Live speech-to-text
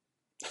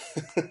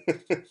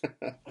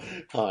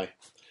Hi,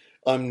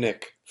 I'm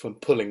Nick from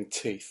Pulling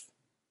Teeth.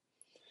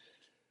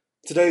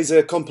 Today's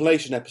a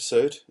compilation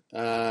episode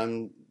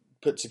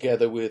put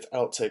together with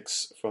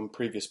outtakes from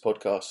previous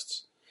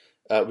podcasts.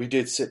 We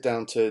did sit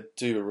down to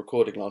do a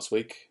recording last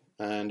week,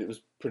 and it was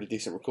a pretty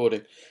decent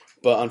recording,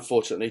 but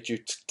unfortunately, due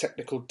to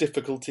technical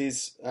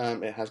difficulties,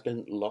 it has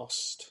been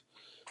lost.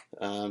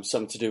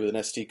 Something to do with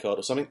an SD card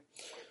or something.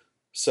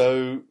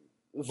 So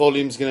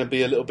volume's going to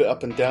be a little bit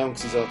up and down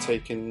because these are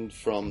taken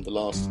from the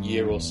last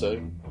year or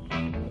so.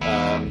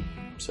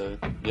 So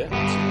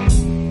yeah.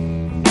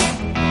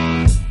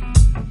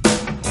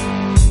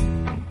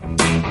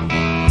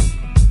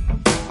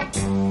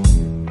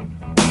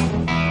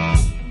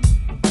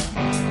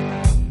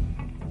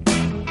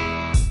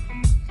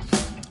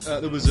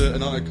 There was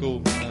an article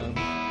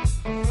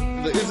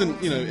that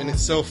isn't, in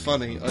itself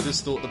funny. I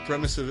just thought the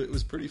premise of it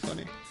was pretty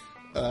funny.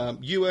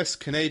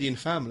 US-Canadian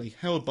family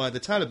held by the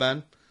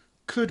Taliban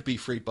could be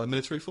freed by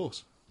military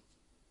force.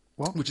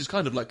 What? Which is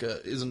kind of like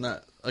isn't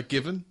that a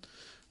given?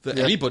 That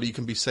anybody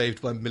can be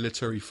saved by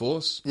military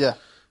force? Yeah.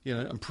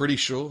 I'm pretty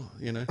sure,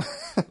 They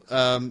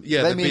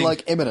mean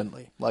like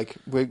imminently. Like,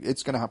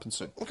 it's going to happen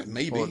soon. Okay,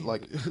 maybe.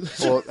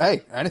 Or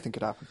hey, anything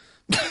could happen.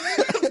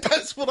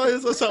 That's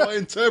how I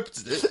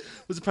interpreted it.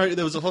 Was apparently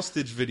there was a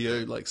hostage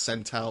video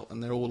sent out,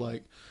 and they're all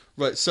like,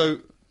 right. So,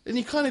 and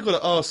you kind of got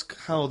to ask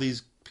how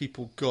these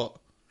people got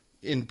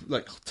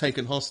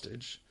taken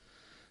hostage.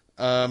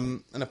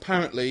 And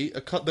apparently,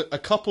 a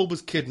couple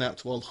was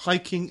kidnapped while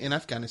hiking in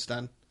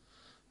Afghanistan,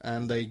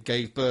 and they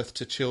gave birth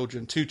to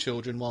two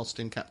children whilst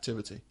in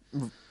captivity.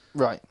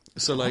 Right.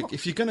 So,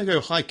 if you're going to go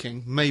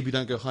hiking, maybe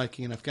don't go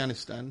hiking in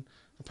Afghanistan.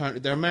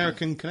 Apparently, they're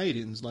American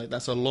Canadians.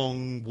 That's a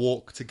long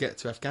walk to get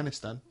to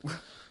Afghanistan.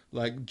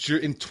 In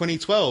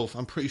 2012,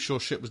 I'm pretty sure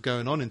shit was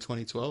going on in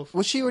 2012.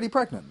 Was she already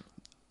pregnant?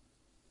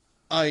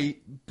 I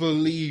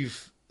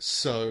believe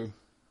so.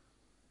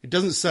 It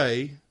doesn't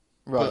say,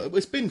 right? But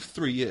it's been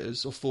 3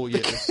 years or 4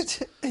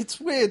 years. It's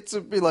weird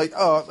to be like,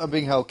 oh, I'm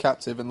being held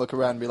captive, and look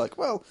around and be like,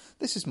 well,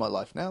 this is my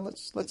life now.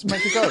 Let's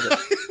make a go of it.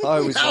 I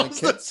always want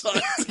kids. The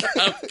time to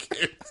have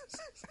kids.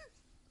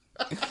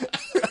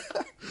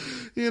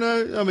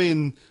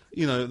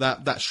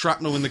 That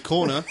shrapnel in the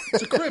corner.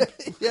 It's a crib.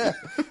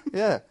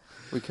 yeah.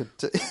 We could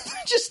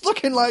just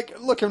looking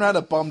around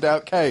a bombed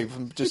out cave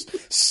and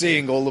just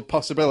seeing all the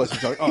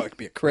possibilities. Like, it could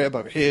be a crib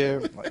over here.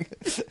 And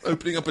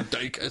opening up a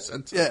daycare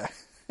centre. Yeah.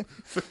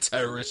 For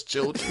terrorist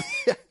children.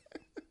 Yeah.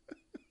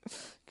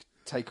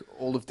 Take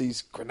all of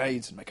these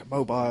grenades and make a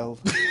mobile.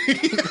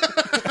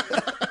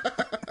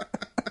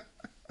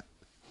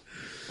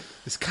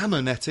 This camo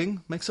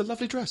netting makes a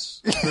lovely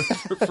dress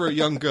for a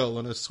young girl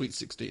on a sweet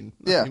 16.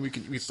 Yeah.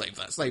 We save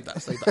that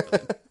for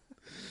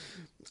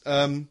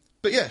them.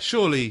 But yeah,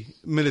 surely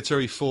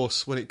military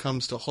force when it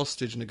comes to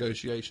hostage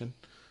negotiation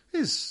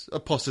is a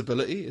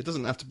possibility. It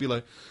doesn't have to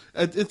be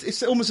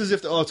it's almost as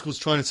if the article's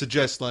trying to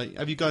suggest,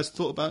 have you guys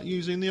thought about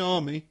using the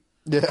army?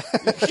 Yeah.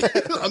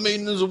 I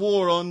mean, there's a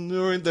war on,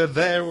 they're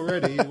there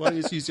already. Why don't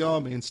you just use the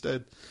army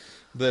instead?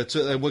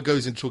 What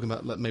goes into talking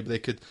about maybe they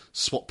could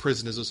swap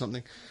prisoners or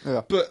something.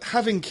 Yeah. But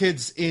having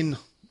kids in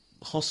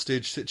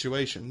hostage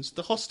situations,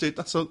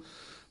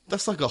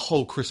 that's like a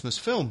whole Christmas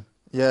film.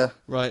 Yeah.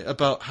 Right,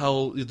 about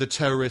how the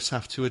terrorists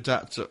have to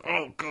adapt to,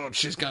 oh God,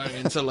 she's going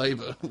into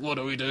labour. What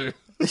do we do?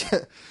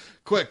 Yeah.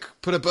 Quick,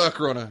 put a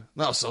burqa on her.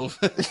 That'll solve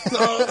it.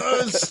 No,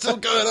 it's still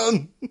going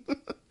on.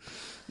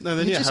 No,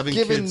 then You're just having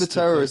giving kids the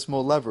terrorists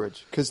more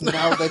leverage, because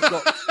now they've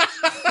got...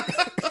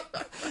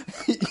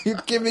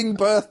 You're giving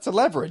birth to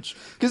leverage,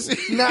 because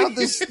now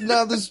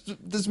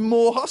there's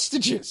more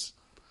hostages.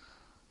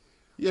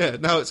 Yeah,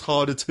 now it's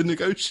harder to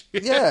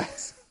negotiate. Yeah.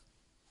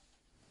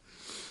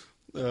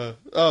 So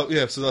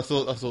I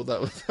thought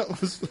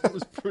that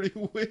was pretty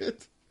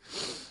weird.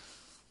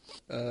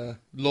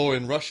 Law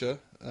in Russia.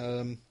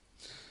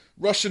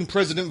 Russian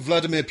President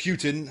Vladimir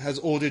Putin has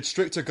ordered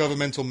stricter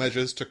governmental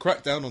measures to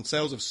crack down on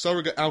sales of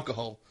surrogate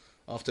alcohol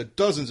after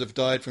dozens have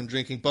died from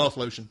drinking bath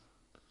lotion.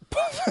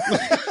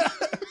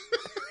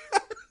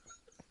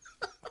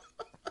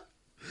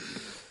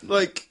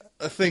 I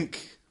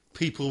think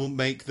people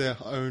make their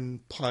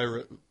own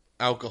pirate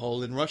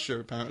alcohol in Russia,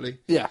 apparently.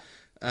 Yeah.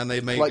 And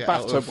they make it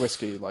bathtub out of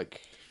whiskey,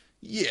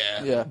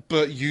 Yeah.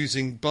 But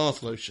using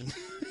bath lotion.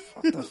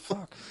 What the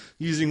fuck?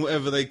 Using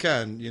whatever they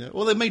can,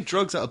 Well, they made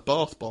drugs out of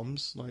bath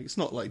bombs. It's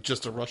not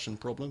just a Russian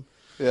problem.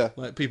 Yeah.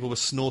 People were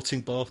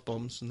snorting bath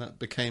bombs, and that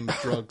became a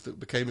drug that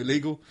became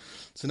illegal.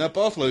 So now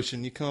bath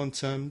lotion, you can't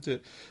do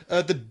it.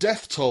 The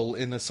death toll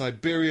in the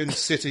Siberian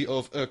city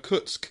of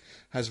Irkutsk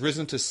has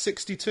risen to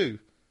 62,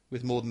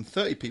 with more than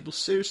 30 people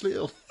seriously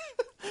ill.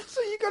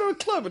 So you go to a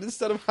club, and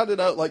instead of handing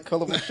out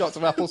colourful shots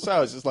of apple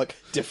sours, it's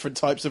different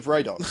types of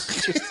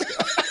Radox.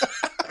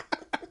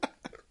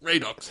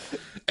 Radox,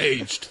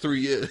 aged 3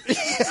 years.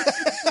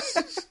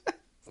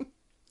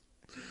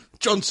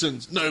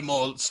 Johnson's, no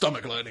more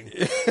stomach lining.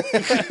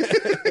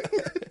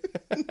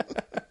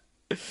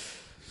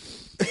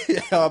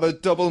 Yeah, I'll have a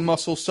double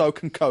muscle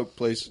soak and coke,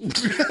 please.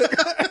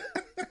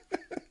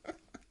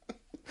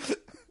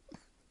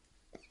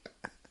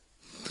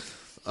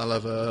 I'll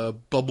have a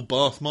bubble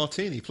bath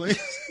martini, please.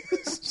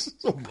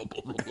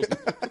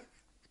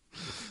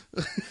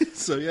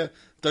 So yeah,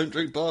 don't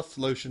drink bath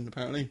lotion,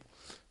 apparently.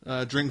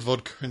 Drink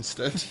vodka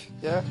instead.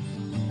 Yeah.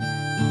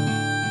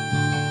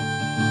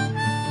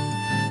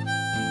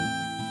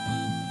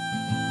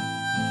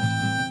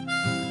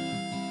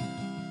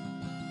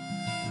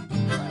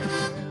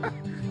 I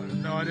have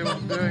no idea what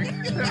I'm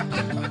doing.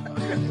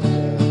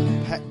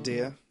 Pet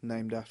deer,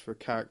 named after a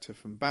character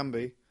from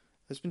Bambi,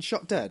 has been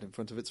shot dead in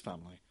front of its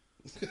family.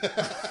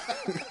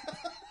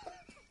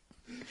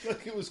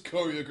 Like it was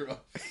choreographed.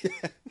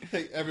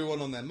 Hey,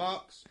 everyone on their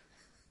marks.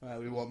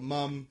 We want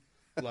Mum,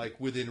 like,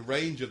 within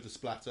range of the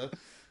splatter.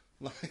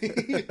 Like,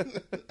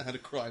 had a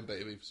crying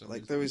baby for some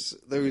Like reason.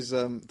 there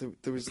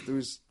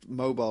was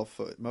mobile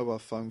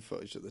phone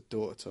footage that the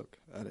daughter took,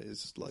 and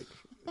it's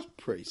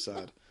pretty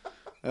sad.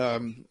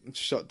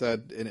 Shot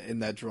dead in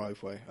their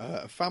driveway.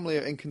 A family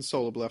are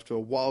inconsolable after a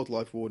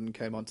wildlife warden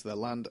came onto their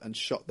land and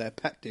shot their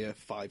pet deer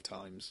 5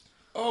 times.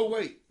 Oh,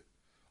 wait.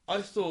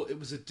 I thought it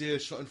was a deer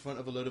shot in front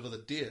of a load of other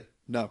deer.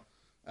 No.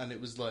 And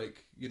it was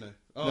like, No,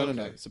 okay.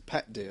 no. It's a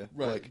pet deer.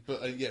 Right,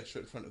 but yeah,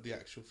 shot in front of the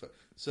actual...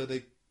 So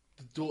the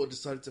daughter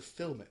decided to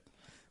film it.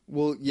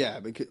 Well, yeah,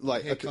 because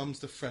Here comes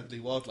the friendly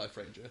wildlife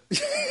ranger.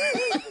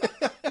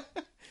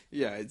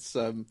 Yeah, it's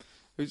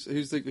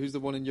who's the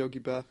one in Yogi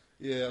Bear?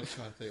 Yeah, I'm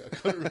trying to think. I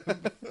can't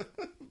remember.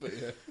 But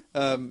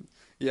yeah.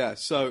 Yeah.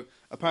 So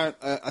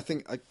apparently, I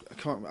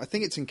can't remember. I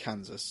think it's in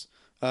Kansas,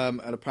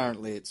 and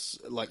apparently it's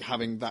like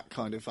having that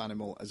kind of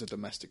animal as a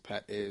domestic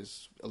pet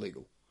is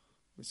illegal.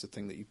 It's a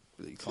thing that you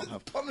can't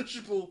have.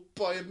 Punishable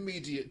by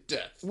immediate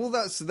death. Well,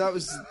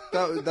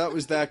 that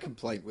was their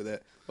complaint with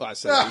it. Well, I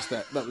said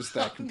that was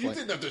their You complaint.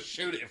 didn't have to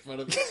shoot it in front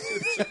of it. You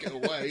took it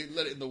away,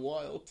 let it in the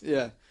wild.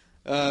 Yeah,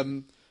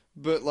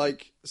 but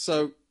like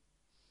so,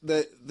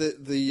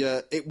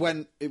 it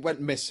went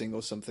missing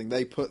or something.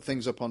 They put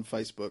things up on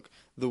Facebook.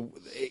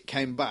 It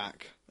came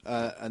back,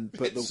 but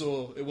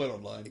it went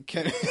online. It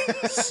came,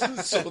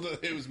 saw that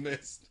it was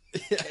missed.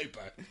 Yeah. Came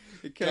back.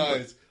 It came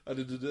Guys,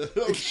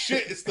 oh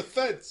shit! It's the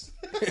feds.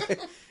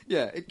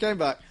 Yeah, it came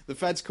back. The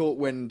feds caught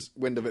wind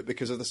of it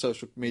because of the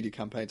social media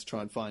campaign to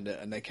try and find it,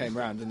 and they came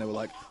round and they were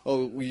like,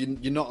 "Oh, well,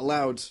 you're not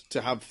allowed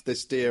to have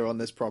this deer on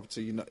this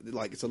property. You're not,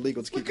 like, it's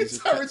illegal to keep Like a these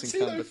as pets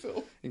Tarantino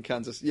film. in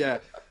Kansas." Yeah,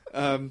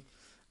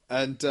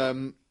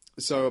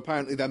 so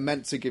apparently they're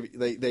meant to give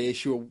they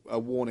issue a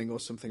warning or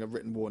something, a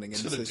written warning,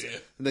 To the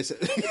deer. and they said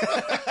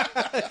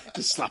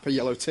just slap a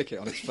yellow ticket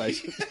on its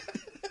face.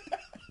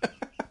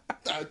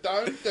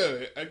 Don't do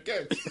it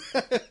again.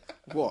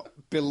 What?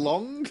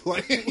 Belong?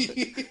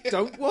 Like,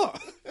 don't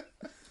what?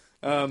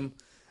 And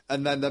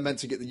then they're meant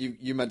to get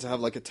you meant to have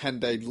like a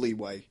 10-day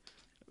leeway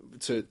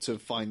to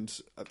find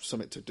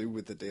something to do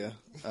with the deer,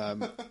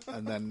 and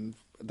then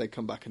they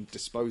come back and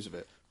dispose of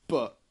it.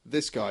 But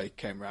this guy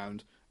came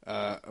round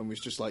and was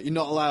just like, "You're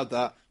not allowed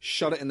that."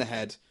 Shot it in the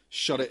head,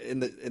 shot it in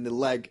the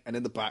leg and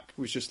in the back.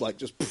 Was just like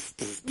just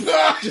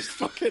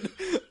fucking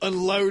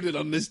unloaded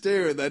on this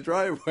deer in their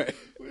driveway.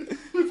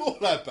 We've all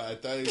had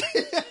bad days.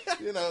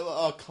 You know,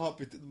 like, I can't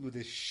be dealing with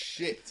this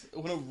shit. I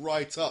want to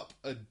write up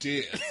a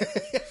deer.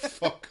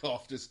 Fuck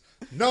off. Just,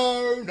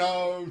 no.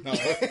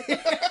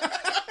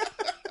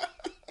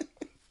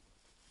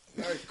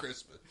 Merry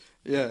Christmas.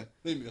 Yeah.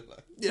 Leave me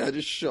alone. Yeah,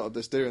 just shot up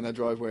this deer in their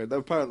driveway. They're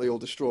apparently all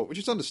distraught, which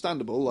is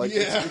understandable. Like,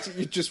 Yeah.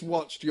 you just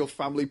watched your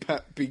family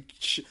pet be...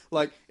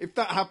 like, if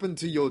that happened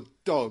to your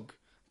dog...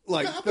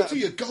 like What happened to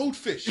your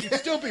goldfish? You'd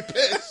still be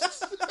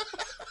pissed.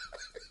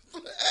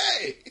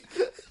 Hey!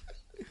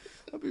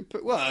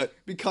 I'd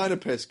be kind of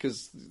pissed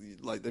because,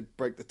 like, they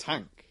break the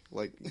tank.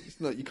 Like,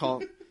 it's not, you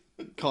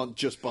can't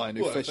just buy a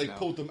new What, fish if they now.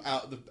 pulled them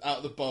out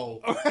of the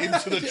bowl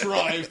into the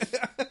drive,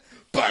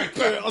 bang,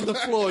 bang, on the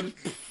floor.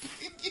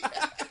 Yeah.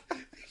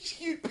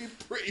 You'd be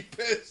pretty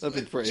pissed.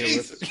 That'd be pretty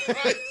Jesus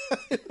Christ.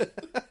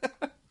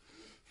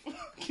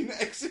 Fucking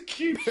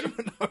execution.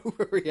 An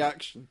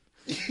overreaction.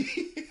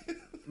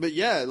 But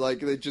yeah,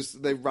 like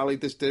they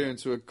rallied this deer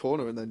into a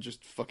corner and then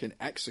just fucking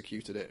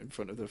executed it in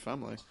front of their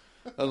family.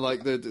 And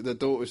like the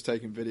daughter was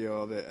taking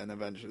video of it, and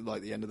eventually,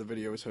 like, the end of the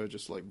video was her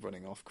just like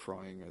running off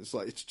crying. It's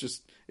like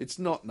it's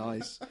not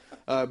nice.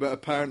 But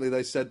apparently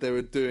they said they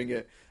were doing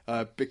it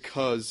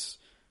because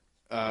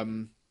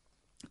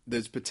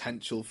there's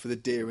potential for the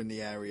deer in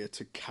the area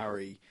to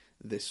carry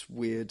this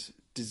weird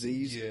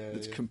disease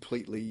that's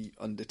completely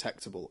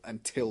undetectable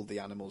until the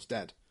animal's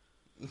dead.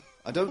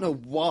 I don't know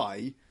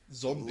why.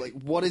 Zombie. Like,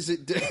 what is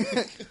it do?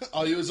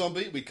 Are you a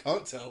zombie? We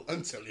can't tell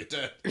until you're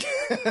dead.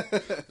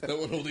 Don't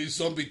want all these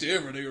zombie deer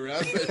running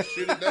around. Better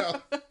shoot it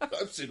now.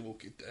 I've seen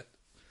Walking Dead.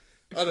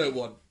 I don't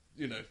want,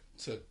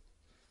 to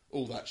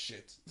all that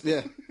shit.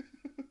 Yeah.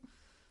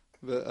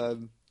 But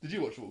Did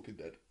you watch Walking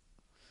Dead?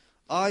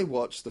 I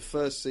watched the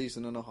first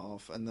season and a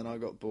half, and then I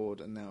got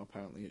bored, and now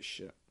apparently it's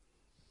shit.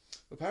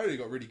 Apparently it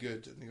got really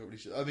good.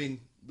 I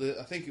mean,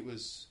 I think it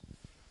was...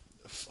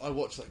 I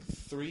watched like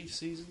 3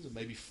 seasons, or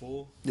maybe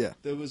 4. Yeah.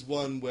 There was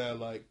one where,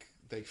 like,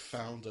 they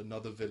found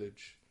another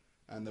village,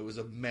 and there was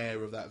a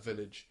mayor of that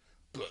village,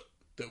 but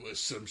there was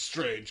some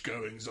strange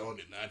goings on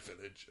in that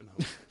village, and I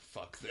was like,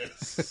 fuck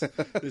this.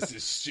 This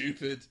is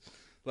stupid.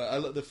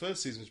 Like, the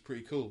first season was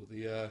pretty cool.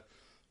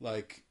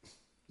 Like,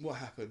 what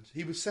happened?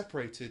 He was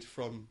separated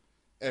from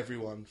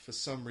everyone for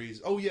some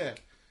reason. Oh yeah,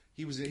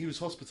 he was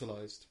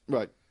hospitalized.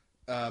 Right.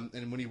 And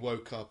when he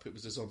woke up, it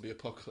was a zombie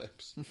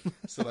apocalypse.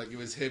 So like, it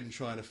was him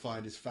trying to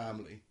find his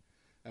family,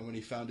 and when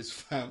he found his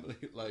family,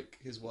 like,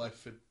 his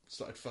wife had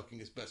started fucking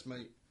his best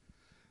mate.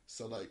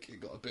 So like, it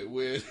got a bit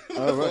weird. Oh,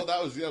 I right. thought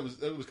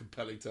that was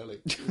compelling telling.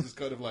 It was just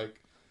kind of like,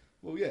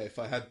 well, yeah, if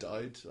I had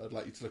died, I'd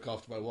like you to look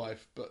after my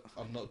wife, but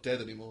I'm not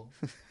dead anymore.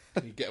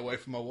 Can you get away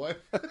from my wife?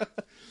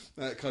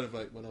 That kind of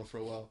like went on for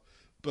a while.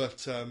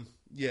 But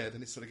yeah,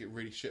 then it started to get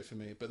really shit for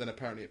me. But then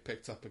apparently it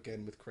picked up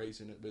again with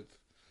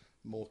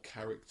more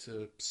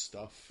character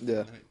stuff.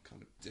 Yeah. And it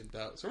kind of dimmed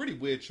out. It's a really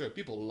weird show.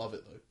 People love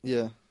it though.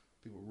 Yeah.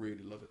 People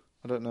really love it.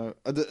 I don't know.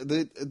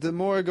 The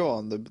more I go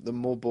on, the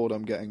more bored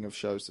I'm getting of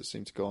shows that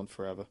seem to go on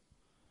forever.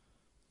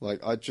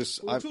 Like, We were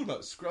talking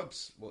about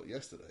Scrubs,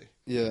 yesterday?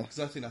 Yeah. Because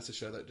I think that's a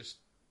show that just,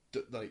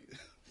 like,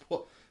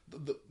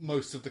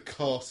 most of the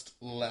cast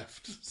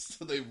left,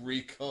 so they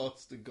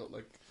recast and got,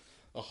 like,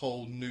 a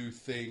whole new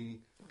thing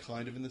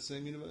kind of in the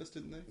same universe,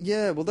 didn't they?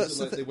 Yeah, well, that's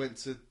like they went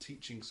to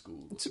teaching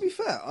school. To be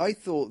fair, I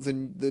thought the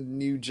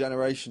new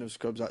generation of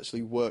Scrubs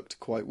actually worked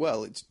quite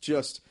well. It's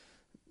just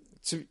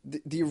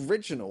the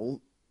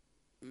original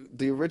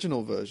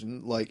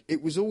version, like,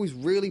 it was always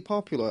really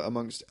popular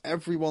amongst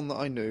everyone that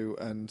I knew,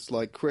 and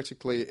like,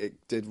 critically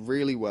it did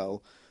really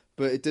well,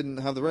 but it didn't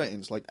have the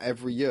ratings. Like,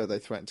 every year they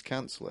threatened to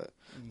cancel it.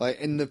 Like,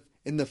 in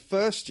the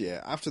first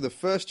year, after the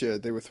first year,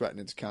 they were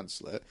threatening to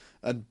cancel it,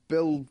 and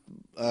Bill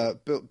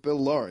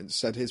Lawrence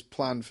said his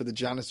plan for the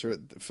janitor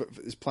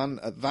his plan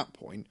at that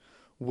point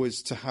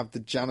was to have the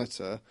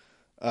janitor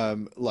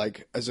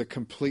like, as a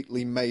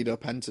completely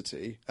made-up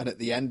entity, and at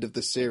the end of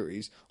the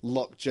series,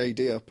 lock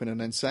JD up in an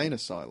insane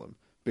asylum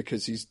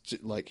because he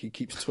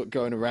keeps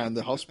going around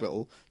the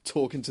hospital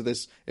talking to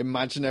this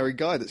imaginary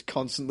guy that's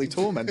constantly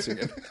tormenting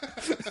him.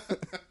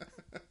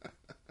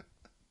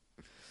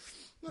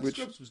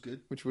 Scrubs was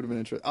good. Which would have been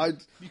interesting.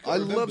 I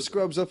love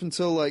Scrubs up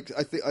until, like,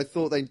 I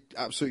thought they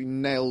absolutely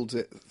nailed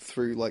it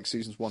through, like,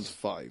 seasons 1 to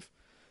 5,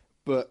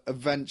 but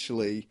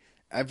eventually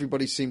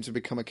everybody seemed to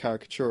become a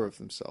caricature of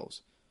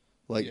themselves.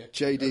 Like, Yeah,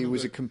 JD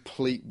was a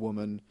complete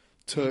woman.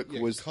 Turk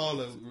was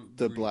Carlo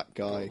the black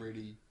guy. got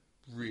really,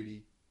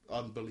 really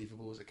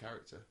unbelievable as a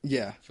character.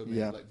 Yeah, For me,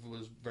 yeah. like, it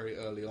was very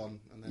early on,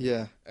 and then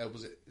Yeah.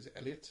 is it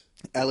Elliot?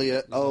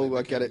 Elliot, like,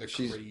 I get became it. the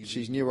She's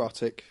crazy-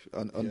 neurotic,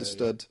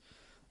 understood.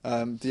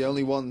 The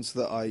only ones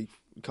that I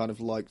kind of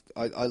liked,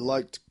 I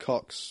liked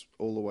Cox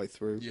all the way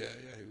through. Yeah,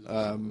 he was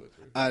all the way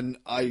through. And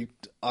I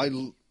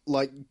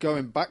like,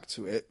 going back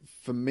to it,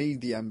 for me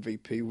the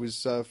MVP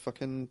was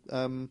fucking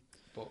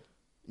Bob.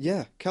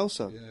 yeah,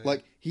 Kelso. Yeah.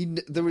 Like,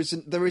 there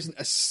isn't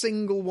a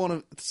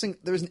single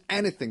there isn't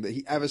anything that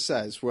he ever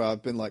says where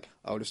I've been like,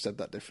 I would have said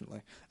that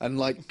differently. And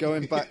like,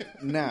 going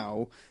back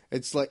now,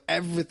 it's like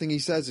everything he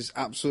says is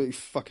absolutely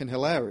fucking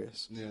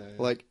hilarious. Yeah.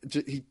 Like,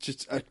 he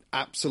just an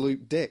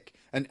absolute dick,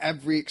 and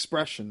every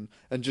expression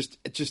and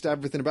just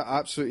everything about. I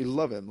absolutely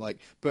love him. Like,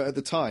 but at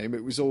the time,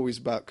 it was always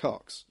about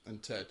Cox.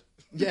 And Ted.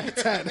 Yeah,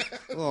 Ted.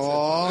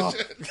 Aww.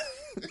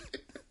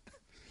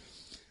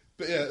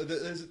 But yeah,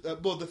 there's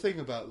the thing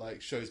about,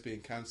 like, shows being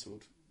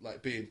cancelled,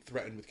 like being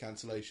threatened with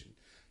cancellation,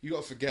 you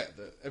got to forget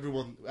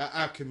that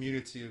our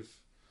community of,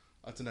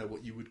 I don't know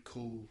what you would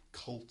call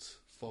cult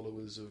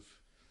followers of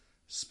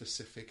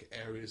specific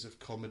areas of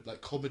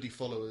comedy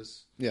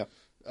followers. Yeah.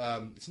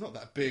 It's not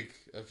that big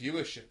a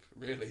viewership,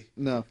 really.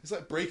 No. It's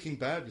like Breaking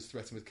Bad was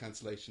threatened with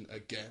cancellation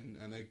again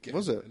and again.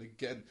 Was it? And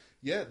again.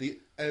 Yeah, the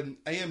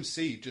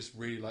AMC just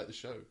really liked the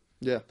show.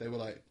 Yeah. They were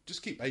like,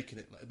 just keep making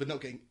it, but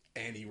not getting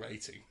any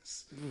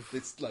ratings.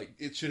 It's like,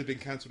 it should have been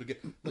cancelled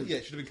again. Like, yeah,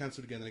 it should have been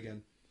cancelled again and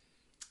again.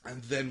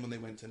 And then when they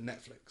went to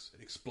Netflix,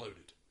 it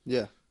exploded.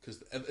 Yeah.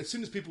 Because as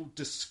soon as people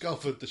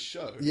discovered the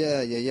show,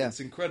 Yeah. it's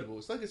incredible.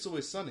 It's like It's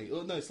Always Sunny.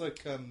 Oh no, it's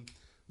like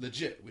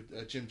Legit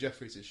with Jim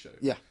Jeffries' show.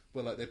 Yeah.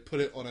 Where, like, they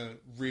put it on a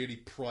really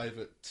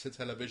private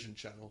television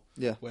channel.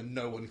 Yeah. Where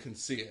no one can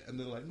see it, and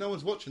they're like, no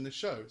one's watching this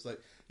show. It's like,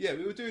 yeah,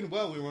 we were doing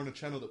well. We were on a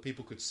channel that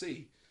people could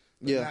see.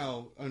 But Yeah.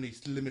 now only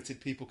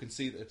limited people can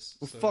see this.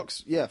 Well,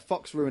 so-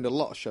 Fox ruined a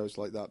lot of shows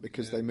like that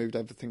because they moved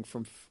everything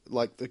from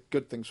like the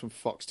good things from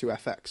Fox to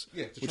FX,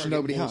 Yeah, to which try and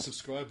nobody get more had.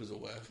 subscribers or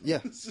whatever. Yeah,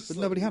 It's just but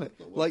like, nobody had it.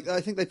 not Like, working.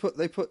 I think they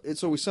put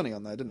It's Always Sunny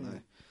on there, didn't they,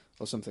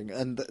 or something?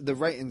 And the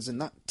ratings in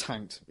that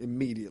tanked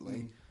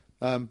immediately.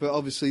 But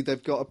obviously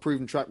they've got a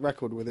proven track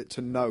record with it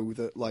to know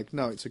that, like,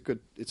 no, it's a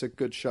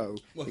good show.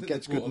 Well, I it think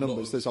gets they brought good a lot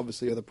numbers. of There's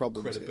obviously other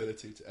problems here.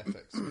 credibility to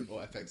FX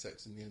or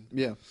FXX in the end.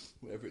 Yeah,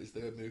 Whatever it is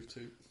they moved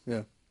to.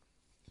 yeah,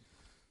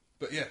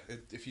 But yeah,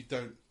 if you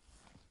don't,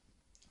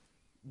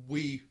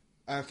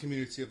 our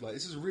community of, like,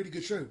 this is a really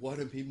good show. Why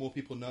don't more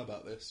people know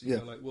about this? You Yeah.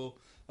 know, like, well,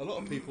 a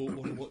lot of people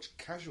want to watch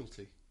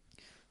Casualty,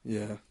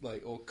 yeah,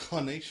 like, or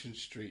Carnation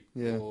Street,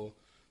 Yeah. or,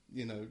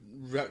 you know,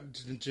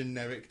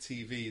 generic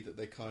TV that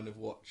they kind of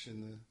watch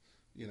in the,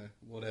 you know,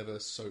 whatever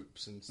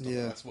soaps and stuff.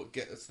 Yeah. That's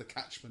the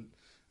catchment.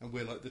 and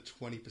we're like the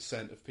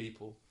 20% of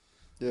people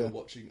Yeah. who are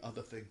watching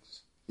other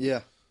things.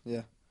 Yeah.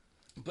 Yeah.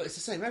 But it's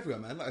the same everywhere,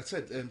 man. Like I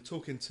said,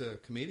 talking to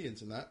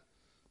comedians and that,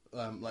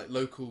 like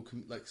local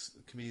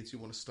comedians who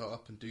want to start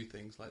up and do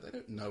things, like they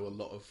don't know a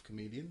lot of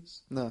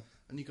comedians. No.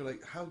 And you go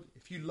like, how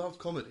if you love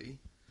comedy,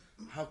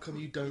 how come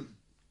you don't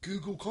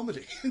Google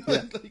comedy?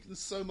 Yeah. Like, there's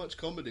so much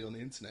comedy on the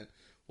internet.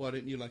 Why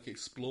don't you like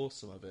explore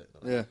some of it?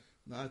 Like, Yeah.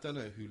 no, I don't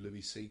know who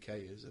Louis C.K.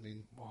 is. I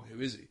mean,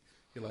 who is he?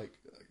 You're like,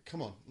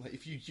 come on. Like,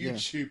 if you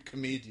YouTube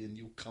comedian,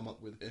 you'll come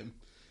up with him.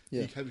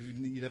 Yeah.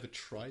 You never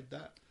tried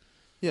that.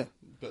 Yeah.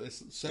 But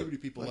there's so many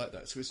people like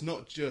that. So it's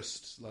not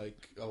just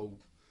like, oh,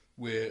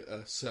 we're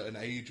a certain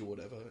age or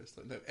whatever. It's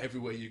like, no,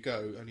 everywhere you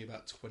go, only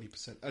about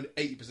 20%, only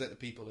 80% of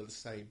people are the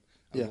same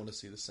and want to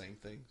see the same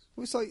things.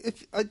 Well, it's like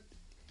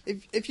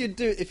if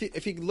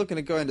you're looking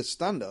to go into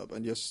stand up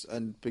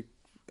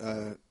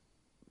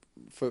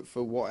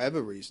for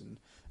whatever reason,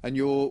 and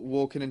you're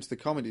walking into the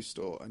comedy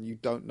store and you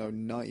don't know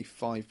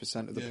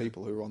 95% of the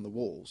people who are on the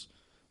walls,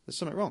 there's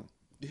something wrong.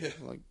 Yeah.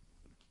 Like,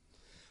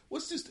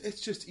 well,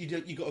 it's just you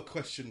got to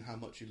question how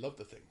much you love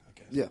the thing, I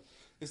guess. yeah,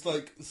 It's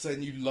like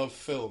saying you love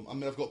film. I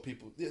mean, I've got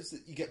people. You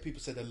get people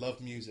say they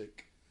love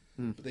music,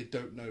 but they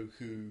don't know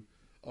who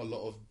a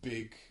lot of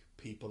big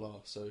people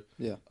are. So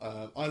yeah,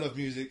 I love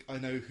music. I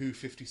know who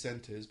 50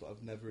 Cent is, but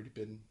I've never really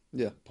been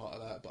part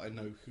of that. But I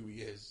know who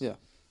he is. Yeah,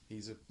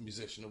 he's a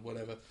musician or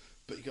whatever.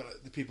 But you got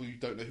the people who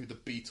don't know who the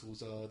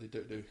Beatles are. They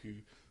don't know who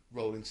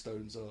Rolling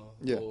Stones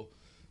are, or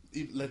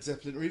Led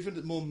Zeppelin, or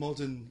even more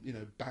modern,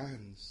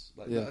 bands.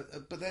 Like,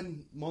 but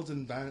then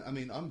modern band. I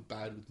mean, I'm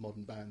bad with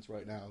modern bands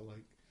right now.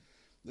 Like,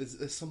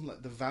 there's some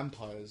like the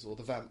Vampires or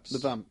the Vamps. The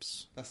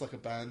Vamps. That's like a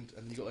band,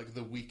 and you got like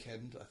the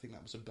Weeknd. I think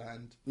that was a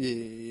band.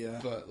 Yeah.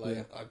 But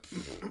like, I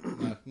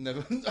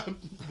never. I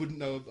wouldn't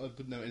know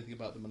anything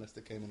about them unless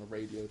they came on a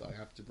radio that I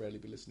have to rarely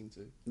be listening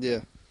to.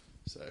 Yeah.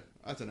 So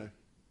I don't know.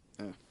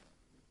 Yeah.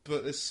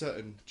 But there's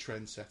certain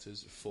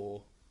trendsetters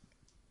for.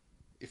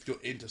 If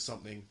you're into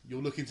something,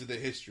 you'll look into the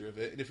history of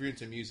it, and if you're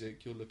into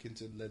music, you'll look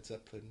into Led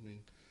Zeppelin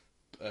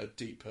and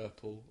Deep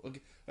Purple.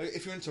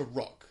 If you're into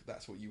rock,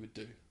 that's what you would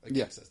do. I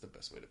guess that's the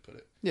best way to put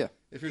it. Yeah.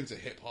 If you're into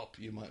hip hop,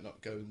 you might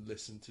not go and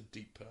listen to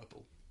Deep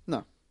Purple.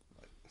 No.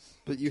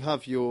 But you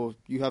have your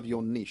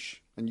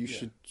niche, and you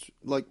should,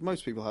 like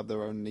most people have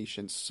their own niche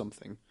in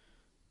something,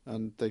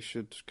 and they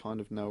should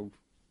kind of know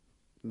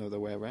their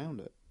way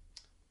around it.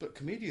 But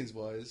comedians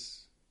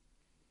wise,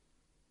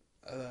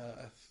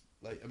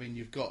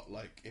 you've got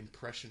like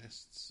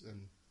impressionists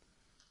and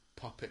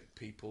puppet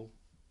people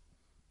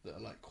that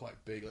are like quite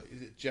big. Like,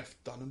 is it Jeff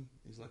Dunham?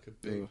 He's like a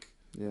big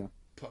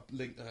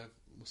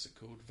what's it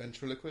called?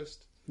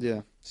 Ventriloquist.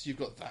 Yeah. So you've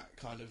got that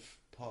kind of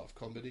part of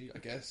comedy, I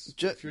guess.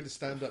 If you're into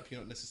stand-up,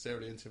 you're not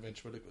necessarily into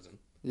ventriloquism.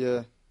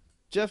 Yeah.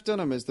 Jeff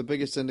Dunham is the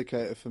biggest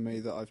indicator for me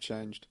that I've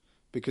changed,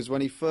 because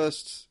when he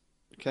first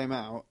came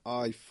out,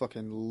 I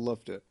fucking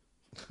loved it.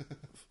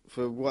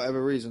 For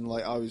whatever reason,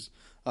 like I was,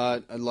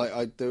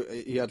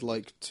 he had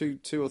like two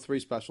or three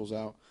specials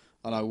out,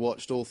 and I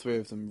watched all three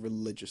of them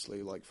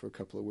religiously, like for a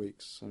couple of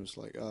weeks. I was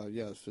like,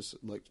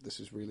 this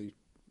is really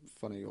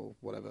funny or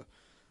whatever.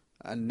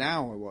 And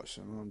now I watch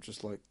them, and I'm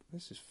just like,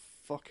 this is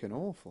fucking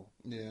awful.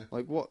 Yeah.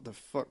 Like, what the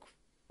fuck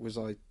was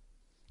I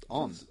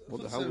on?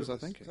 What the hell was I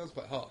thinking? Sounds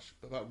quite harsh,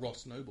 but about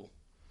Ross Noble.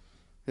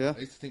 Yeah. I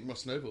used to think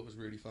Ross Noble was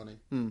really funny.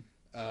 And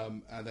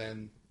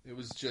then it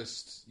was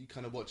just, you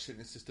kind of watch it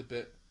and it's just a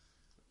bit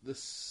the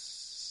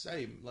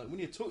same. Like, when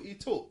he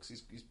talks,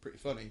 he's pretty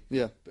funny.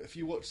 Yeah. But if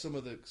you watch some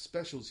of the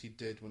specials he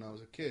did when I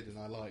was a kid and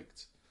I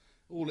liked,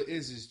 all it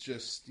is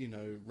just,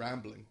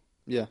 rambling.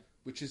 Yeah.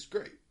 Which is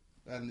great.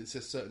 And it's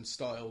a certain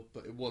style,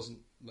 but it wasn't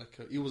like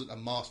he wasn't a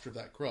master of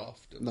that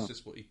craft. It was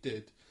just what he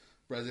did.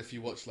 Whereas if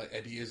you watch like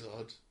Eddie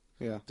Izzard,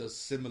 does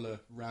similar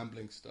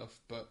rambling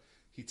stuff, but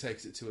he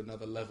takes it to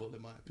another level,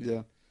 in my opinion.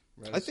 Yeah.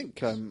 Whereas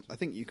I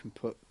think you can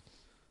put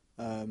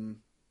Dylan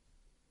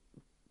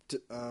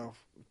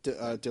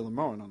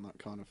Moran on that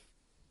kind of.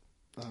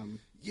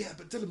 Yeah,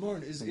 but Dylan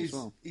Moran is he's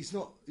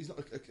not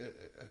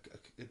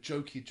a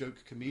joke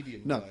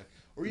comedian guy,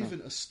 or even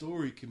a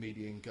story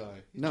comedian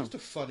guy. He's just a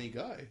funny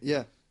guy.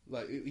 Yeah,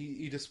 like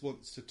he just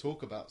wants to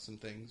talk about some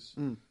things,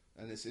 and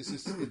it's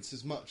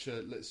as much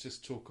let's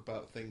just talk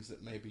about things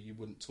that maybe you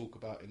wouldn't talk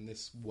about in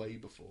this way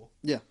before.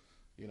 Yeah,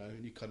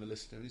 and you kind of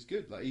listen to him. He's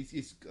good. Like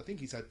he's I think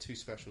he's had 2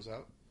 specials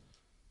out,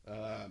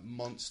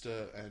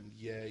 Monster and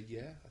Yeah,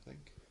 I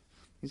think.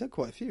 He's had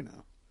quite a few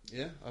now.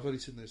 Yeah, I've only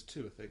seen those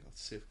 2, I think. I'll have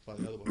to see if I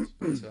can find the other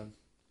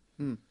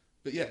ones.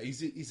 But yeah,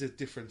 he's a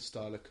different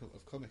style of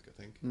comic, I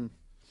think. And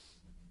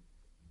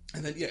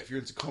then, if you're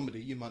into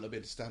comedy, you might not be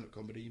into stand-up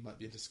comedy. You might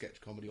be into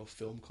sketch comedy or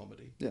film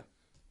comedy. Yeah.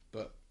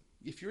 But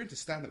if you're into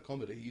stand-up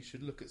comedy, you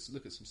should look at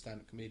some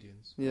stand-up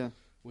comedians. Yeah.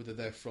 Whether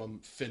they're from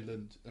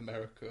Finland,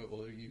 America,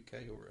 or the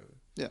UK or wherever.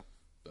 Yeah.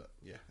 But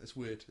yeah, it's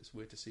weird. It's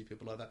weird to see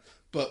people like that.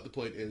 But the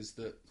point is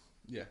that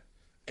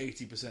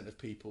 80% of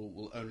people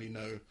will only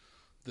know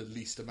the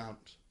least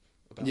amount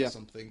about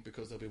something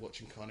because they'll be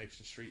watching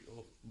Carnation Street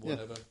or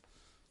whatever.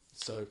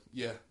 So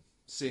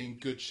seeing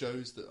good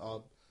shows that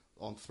are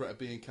on threat of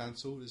being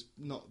cancelled is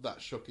not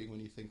that shocking when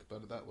you think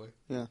about it that way.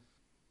 Yeah.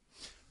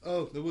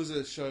 Oh, there was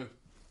a show.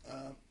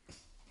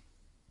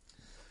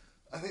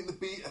 I think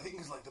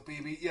it's like the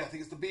BBC. Yeah, I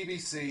think it's the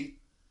BBC.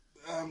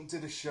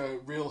 Did a show,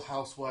 Real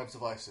Housewives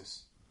of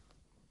ISIS.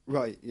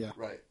 Right. Yeah.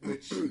 Right,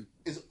 which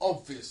is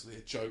obviously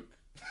a joke.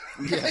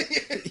 Yeah.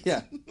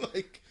 Yeah.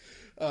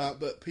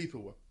 But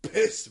people were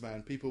pissed,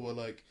 man. People were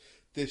like,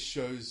 "This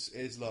shows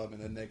Islam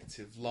in a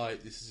negative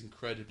light. This is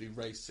incredibly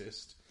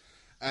racist."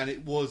 And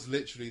it was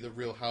literally the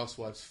Real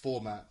Housewives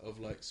format of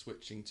like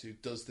switching to,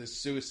 does this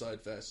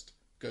suicide vest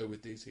go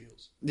with these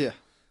heels? Yeah.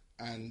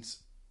 And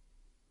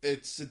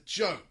it's a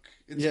joke.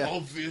 It's Yeah.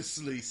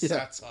 obviously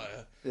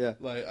satire. Yeah.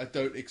 Like, I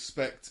don't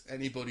expect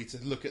anybody to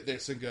look at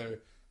this and go,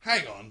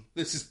 hang on,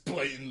 this is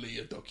blatantly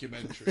a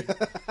documentary.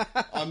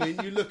 I mean,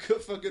 you look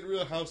at fucking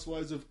Real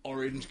Housewives of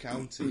Orange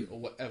County or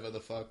whatever the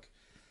fuck,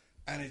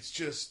 and it's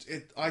just,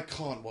 I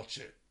can't watch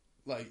it.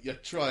 Like, I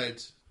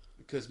tried,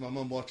 because my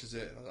mum watches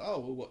it, and I was like, oh,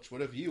 we'll watch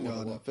whatever you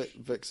want to watch.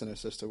 Vix and her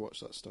sister watch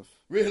that stuff.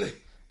 Really?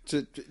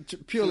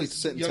 Purely to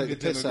sit and take the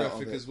piss out of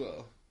demographic it. as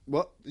well.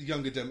 What?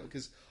 Younger demo,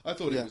 because I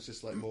thought it was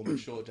just like more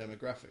mature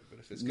demographic, but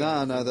if it's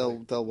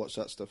they'll watch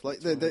that stuff. Like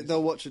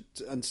they'll watch it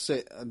and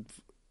sit and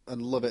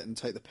love it and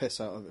take the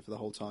piss out of it for the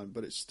whole time.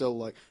 But it's still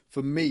like,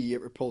 for me,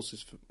 it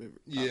repulses. It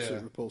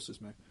absolutely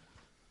repulses me.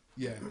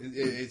 Yeah, it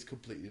is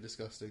completely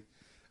disgusting.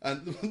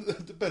 And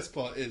the best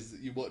part is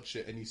that you watch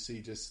it and you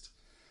see just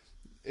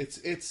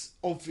it's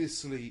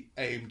obviously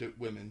aimed at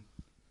women.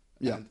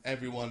 Yeah. And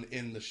everyone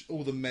in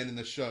all the men in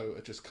the show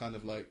are just kind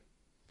of like,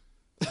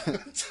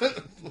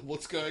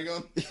 what's going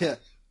on? Yeah.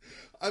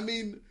 I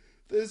mean,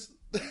 there's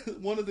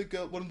one of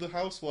the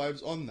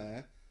housewives on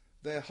there.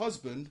 Their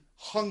husband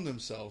hung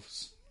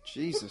themselves.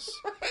 Jesus.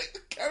 Right?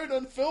 Carried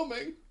on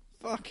filming.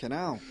 Fucking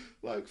hell.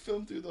 Like,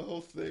 filmed through the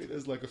whole thing.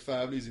 There's like a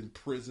family's in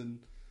prison.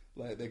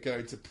 Like, they're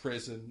going to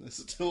prison. They're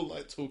still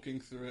like talking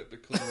through it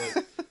because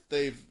like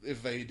they've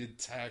evaded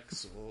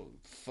tax or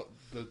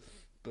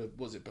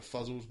was it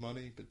befuzzled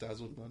money,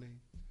 bedazzled money,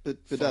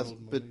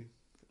 Bedazzled. money,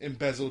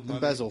 embezzled money,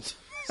 Embezzled.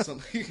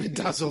 something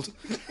Bedazzled.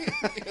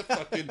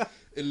 Fucking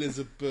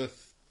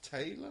Elizabeth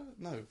Taylor?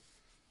 No.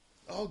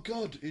 Oh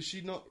God, is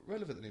she not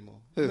relevant anymore?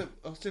 Who? No,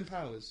 Austin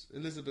Powers,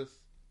 Elizabeth.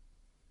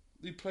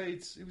 Who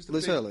was the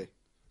Liz Hurley.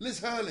 Liz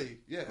Hurley,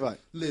 yeah. Right.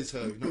 Liz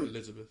Hurley, not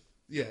Elizabeth.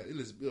 Yeah,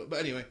 Elizabeth. But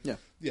anyway,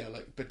 yeah,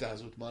 like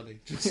bedazzled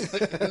money. Just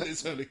like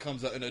Liz Hurley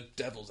comes out in a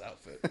devil's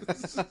outfit. But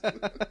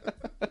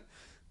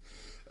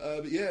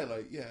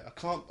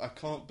I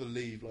can't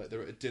believe like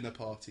they're at a dinner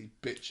party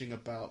bitching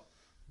about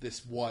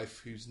this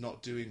wife who's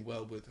not doing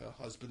well with her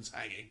husband's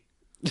hanging.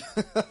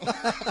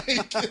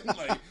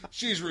 like,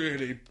 she's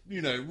really,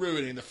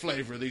 ruining the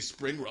flavour of these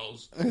spring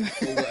rolls or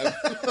whatever,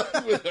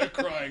 with her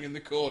crying in the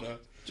corner.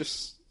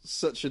 Just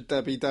such a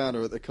Debbie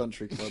Downer at the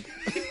country club.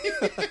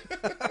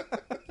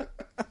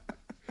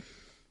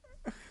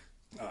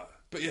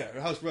 But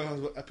yeah,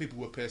 people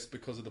were pissed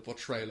because of the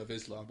portrayal of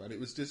Islam, and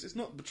it's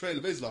not the portrayal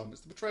of Islam, it's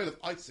the portrayal of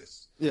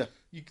ISIS. Yeah.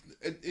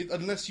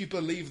 Unless you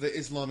believe that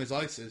Islam is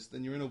ISIS,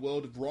 then you're in a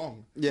world of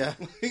wrong. Yeah.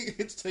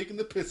 It's taking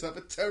the piss out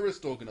of a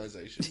terrorist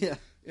organisation. Yeah.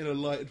 In a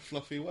light and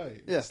fluffy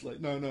way. Yeah. It's like,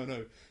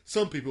 no.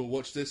 Some people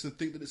watch this and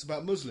think that it's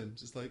about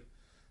Muslims. It's like,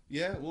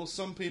 yeah, well,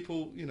 some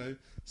people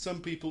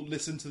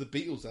listened to the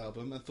Beatles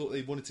album and thought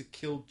they wanted to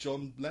kill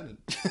John Lennon.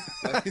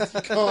 Like,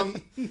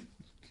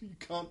 you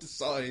can't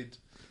decide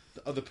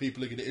that other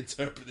people are going to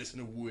interpret this in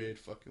a weird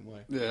fucking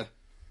way. Yeah.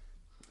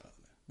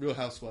 Real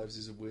Housewives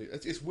is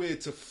it's weird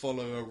to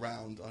follow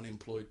around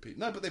unemployed people.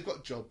 No, but they've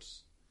got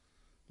jobs.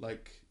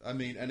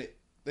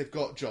 They've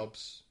got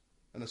jobs,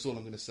 and that's all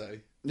I'm going to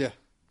say. Yeah.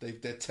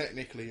 They're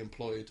technically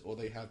employed, or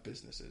they have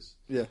businesses.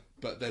 Yeah.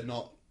 But they're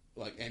not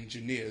like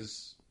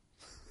engineers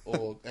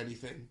or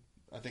anything.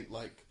 I think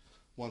like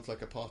one's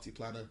like a party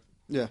planner.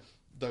 Yeah.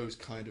 Those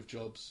kind of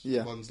jobs.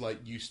 Yeah. One's like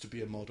used to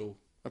be a model.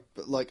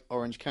 Like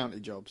Orange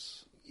County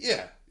jobs.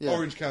 Yeah. Yeah.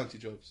 Orange County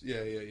jobs. Yeah.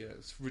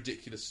 It's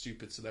ridiculous,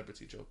 stupid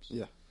celebrity jobs.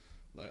 Yeah.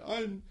 Like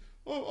I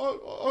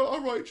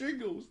write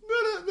jingles.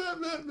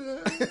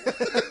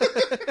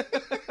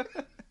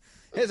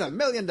 Here's $1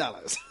 million. Yeah,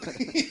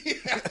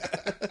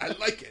 I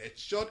like it.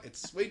 It's short,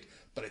 it's sweet,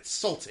 but it's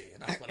salty,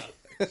 and that's what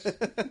I think.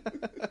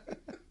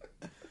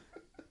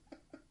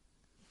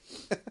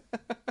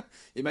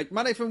 You make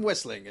money from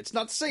whistling. It's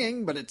not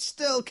singing, but it's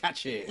still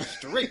catchy.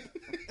 Straight.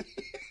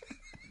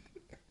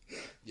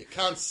 You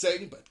can't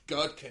sing, but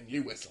God, can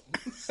you whistle?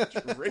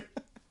 Straight.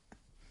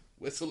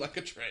 Whistle like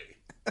a tree.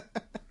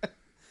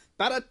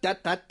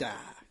 Ba-da-da-da-da.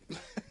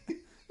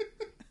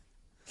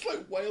 It's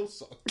like whale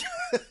song.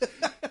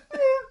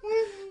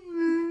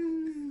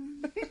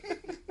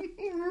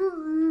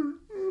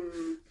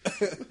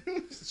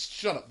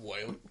 Shut up,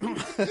 whale.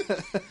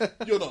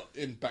 You're not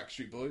in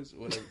Backstreet Boys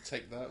or whatever.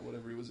 Take That,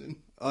 whatever he was in.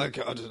 I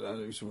don't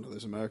know. It was one of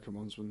those American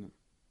ones, wasn't it?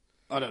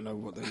 I don't know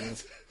what they were.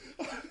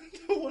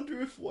 I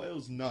wonder if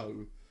whales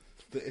know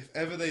that if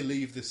ever they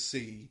leave the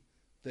sea,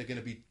 they're going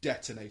to be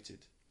detonated.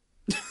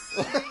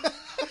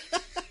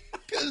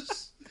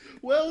 Because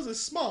whales are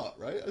smart,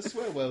 right? I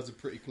swear whales are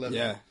pretty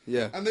clever.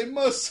 Yeah. And they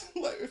must,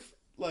 like,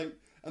 Like,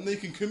 and they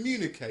can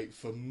communicate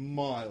for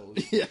miles.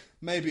 Yeah.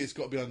 Maybe it's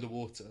got to be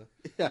underwater.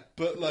 Yeah.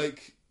 But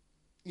like,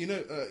 you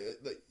know,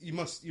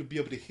 you'll be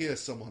able to hear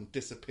someone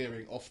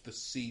disappearing off the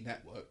sea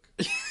network.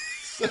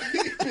 So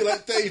you'd be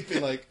like, Dave, be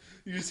like,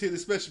 you just hear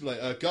this message, be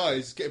like, guys,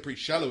 it's getting pretty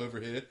shallow over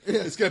here.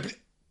 Yeah. It's going to be.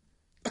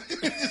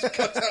 Just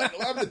cut out.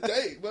 What happened to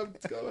Dave? What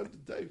happened to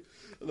Dave?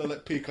 And they'll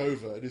like peek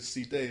over and just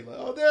see Dave, like,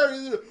 oh, there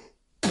he is.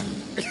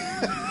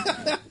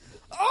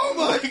 Oh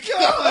my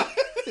god!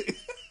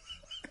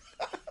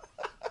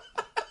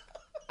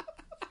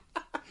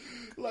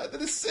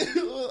 Like, he's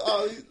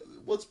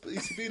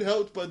being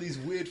held by these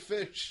weird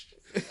fish.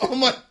 Oh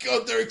my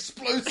god, they're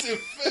explosive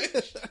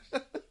fish!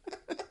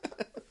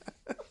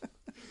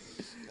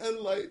 And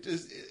like,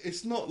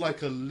 it's not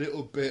like a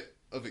little bit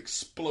of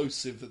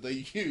explosive that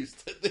they use,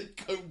 that they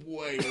go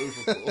way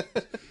overboard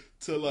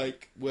to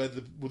like where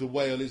the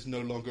whale is no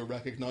longer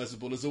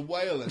recognisable as a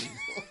whale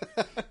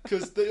anymore.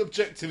 Because the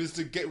objective is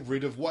to get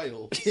rid of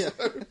whales. Yeah.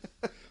 So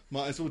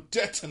might as well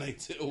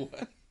detonate it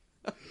away.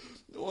 I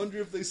wonder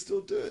if they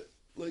still do it.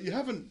 Like, you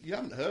haven't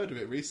heard of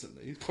it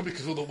recently. Probably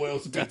because all the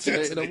whales have been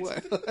Detonated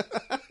detonated. away.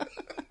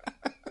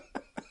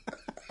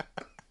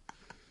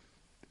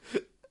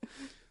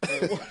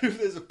 I wonder if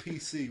there's a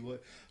PC where,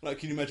 like,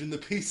 can you imagine the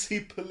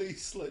PC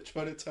police like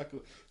trying to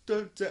tackle?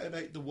 Don't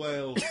detonate the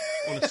whale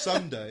on a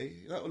Sunday.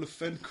 That will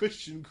offend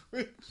Christian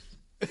groups.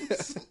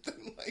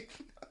 Something like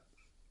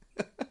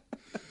that.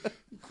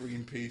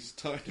 Greenpeace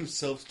tied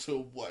themselves to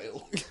a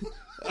whale.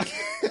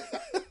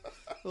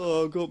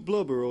 Oh, I've got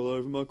blubber all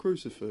over my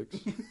crucifix.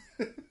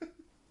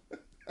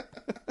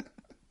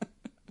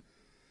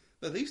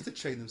 No, they used to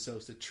chain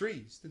themselves to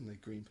trees, didn't they,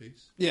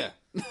 Greenpeace? Yeah.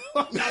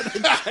 Now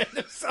they chain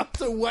themselves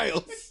to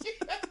whales.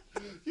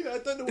 Yeah, I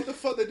don't know what the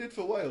fuck they did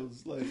for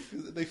whales. Like,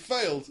 they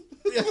failed.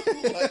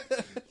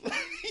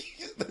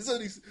 There's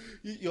only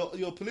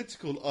your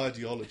political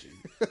ideology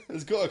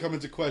has got to come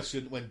into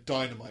question when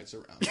dynamite's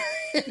around.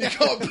 You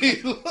can't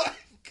be like,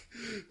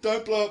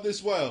 don't blow up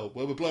this whale.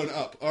 Well, we're blowing it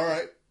up. All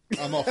right,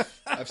 I'm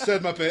off. I've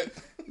said my bit.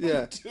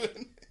 Yeah.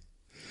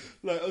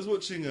 Like, I was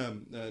watching a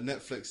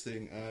Netflix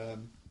thing,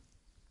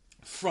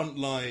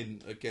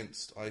 Frontline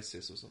against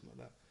ISIS or something like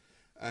that,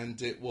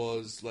 and it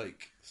was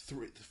like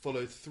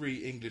followed three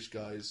English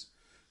guys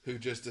who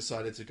just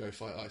decided to go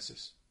fight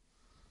ISIS.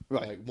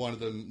 Right. Like, one of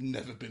them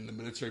never been in the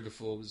military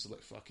before, was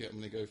like, fuck it, I'm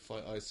gonna go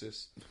fight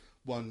ISIS.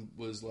 One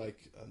was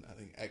like, I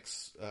think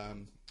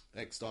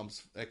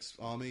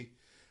ex-army,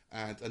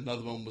 and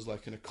another one was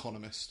like an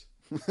economist.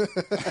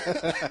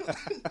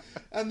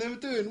 And they were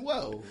doing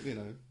well, you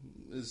know,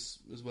 as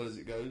well as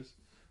it goes.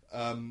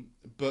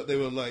 But they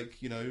were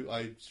like, you know,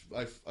 I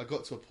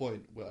got to a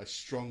point where I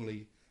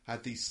strongly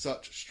had these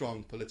such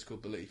strong political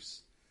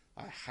beliefs,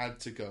 I had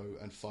to go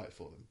and fight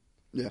for them.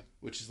 Yeah.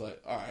 Which is like,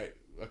 all right,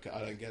 okay, I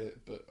don't get it,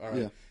 but all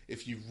right. Yeah.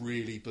 If you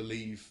really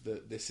believe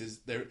that this is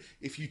there,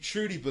 if you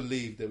truly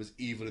believe there was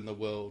evil in the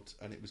world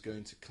and it was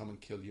going to come and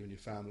kill you and your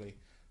family,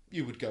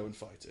 you would go and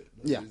fight it.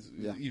 Yeah.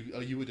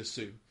 You would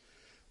assume.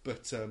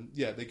 But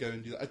yeah, they go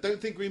and do that. I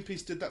don't think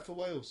Greenpeace did that for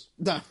whales.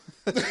 No.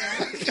 Like,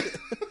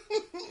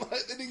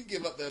 they didn't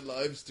give up their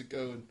lives to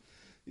go and,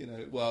 you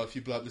know, well, if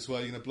you blow up this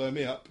whale, you're going to blow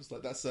me up. It's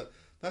like, that's a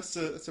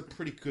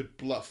pretty good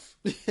bluff.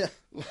 Yeah.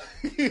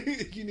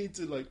 You need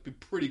to like be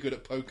pretty good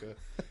at poker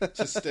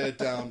to stare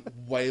down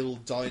whale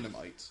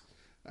dynamite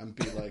and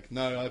be like,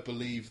 no, I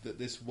believe that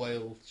this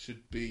whale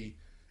should be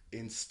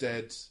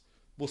instead.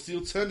 What's the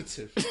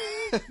alternative?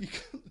 You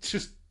can't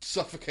just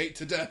suffocate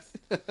to death.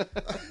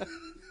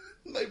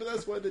 Maybe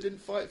that's why they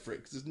didn't fight for it,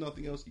 because there's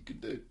nothing else you can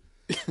do.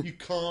 You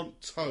can't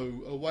tow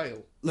a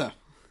whale. No.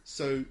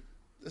 So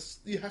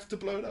you have to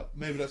blow it up.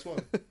 Maybe that's why.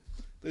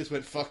 They just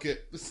went, fuck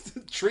it.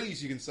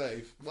 Trees you can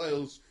save.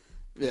 Whales.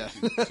 Yeah.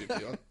 Too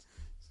beyond.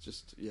 It's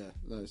just, yeah,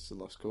 no, it's a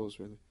lost cause,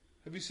 really.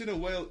 Have you seen a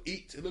whale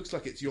eat? It looks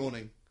like it's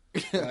yawning.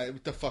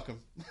 The fuck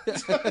them.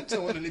 I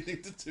don't want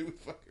anything to do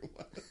with fucking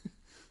whales.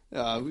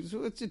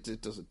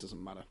 It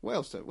doesn't matter.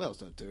 Whales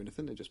don't do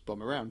anything. They just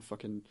bum around.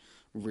 Fucking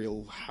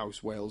real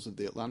house whales of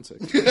the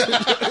Atlantic.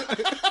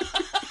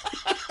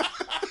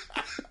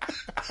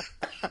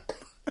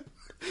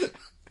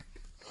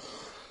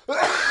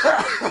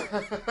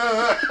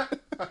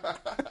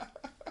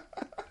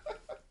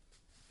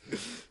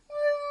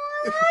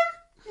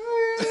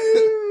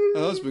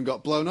 Her husband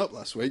got blown up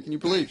last week. Can you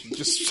believe? She's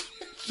just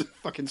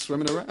fucking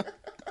swimming around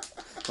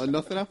like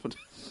nothing happened.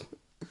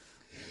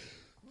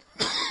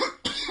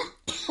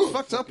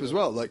 Fucked up as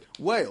well. Like,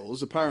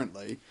 whales,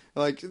 apparently,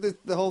 like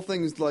the whole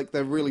thing is like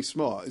they're really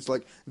smart. It's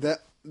like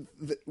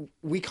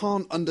we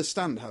can't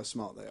understand how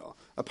smart they are.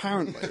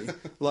 Apparently,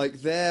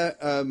 like they're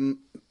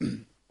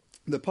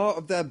the part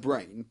of their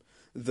brain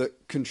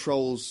that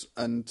controls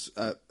and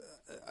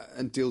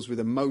deals with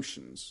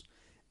emotions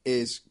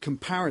is,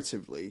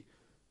 comparatively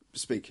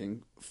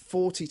speaking,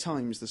 40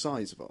 times the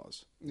size of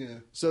ours. Yeah.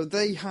 So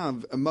they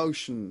have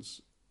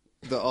emotions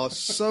that are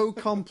so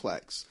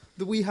complex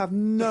that we have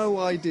no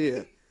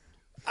idea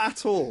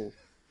at all.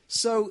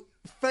 So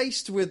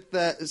faced with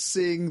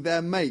seeing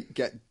their mate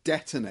get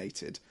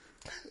detonated,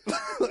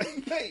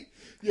 Mate,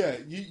 Yeah,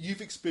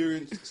 you've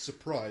experienced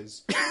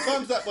surprise.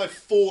 Times that by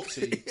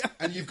 40,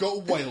 and you've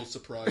got whale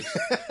surprise.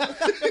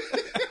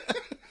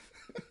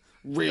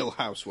 Real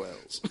house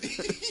whales.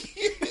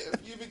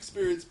 You've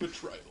experienced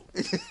betrayal.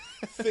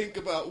 Think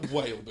about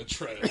whale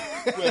betrayal,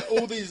 where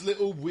all these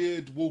little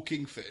weird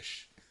walking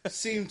fish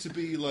seem to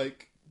be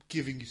like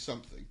giving you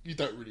something. You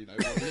don't really know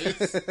what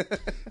it is,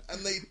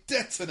 and they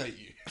detonate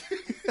you.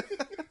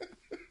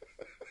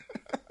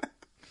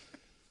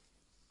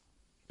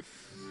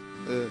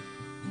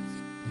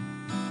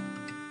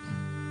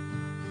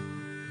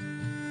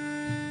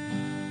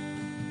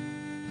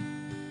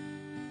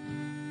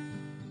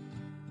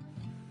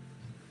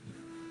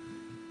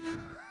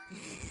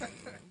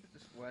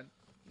 Just went.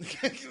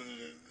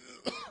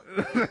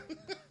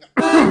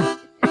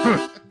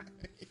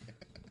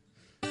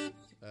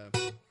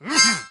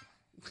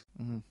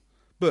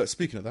 But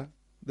speaking of that,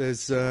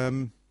 there's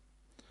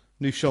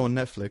new show on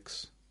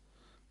Netflix.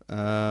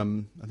 I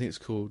think it's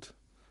called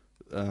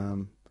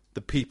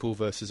The People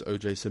versus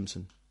O.J.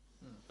 Simpson.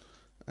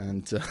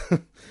 And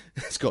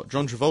it's got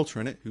John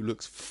Travolta in it, who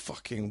looks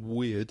fucking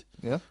weird.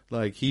 Yeah.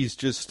 Like, he's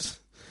just...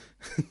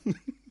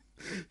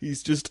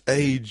 he's just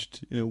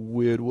aged in a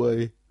weird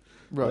way.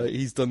 Right. Like,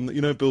 he's done...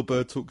 You know, Bill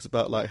Burr talks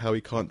about, like, how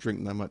he can't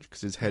drink that much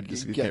because his head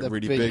just get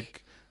really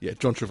big. Yeah,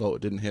 John Travolta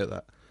didn't hear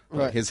that. Like,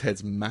 Right. his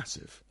head's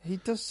massive. He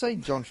does say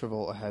John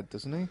Travolta head,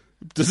 doesn't he?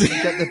 Does he?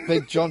 You get the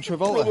big John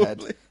Travolta Probably.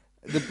 head.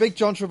 The big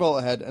John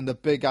Travolta head and the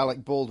big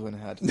Alec Baldwin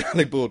head.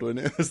 Alec Baldwin,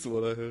 yeah, that's the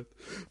one I heard.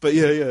 But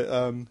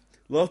yeah.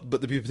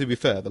 But to be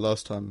fair, the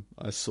last time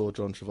I saw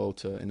John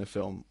Travolta in a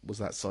film was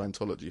that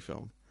Scientology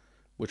film,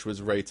 which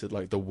was rated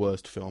like the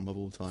worst film of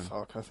all time.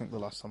 Fuck, I think the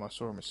last time I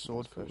saw him was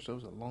Swordfish. That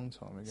was a long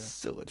time ago.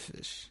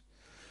 Swordfish.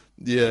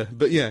 Yeah,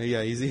 but yeah,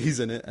 he's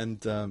in it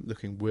and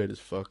looking weird as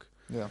fuck.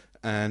 Yeah.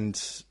 And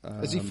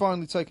Has he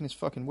finally taken his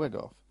fucking wig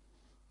off?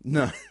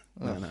 No.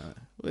 Well,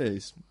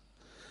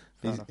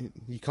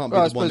 you can't be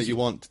the one that you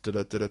want.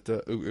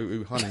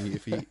 Ooh, honey,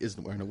 if he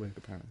isn't wearing a wig,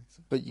 apparently.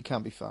 But you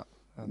can be fat.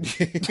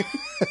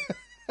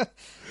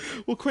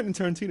 Well, Quentin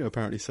Tarantino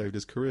apparently saved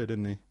his career,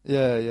 didn't he?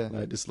 Yeah.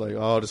 Like, just like,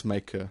 oh, I'll just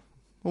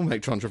we'll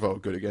make John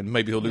Travolta good again.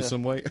 Maybe he'll lose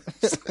some weight.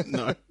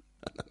 No.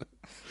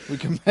 We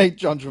can make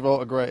John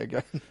Travolta great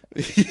again.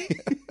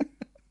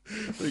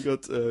 We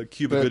got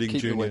Cuba Gooding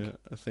keep your Jr., wig.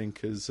 I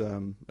think, as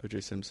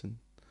O.J. Simpson.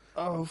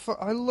 Oh,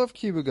 I love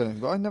Cuba Gooding,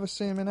 but I never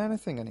see him in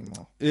anything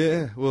anymore.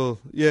 Yeah, well,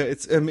 yeah,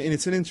 it's an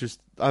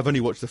interest. I've only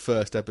watched the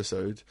first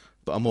episode,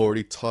 but I'm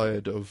already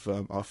tired of.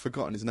 I've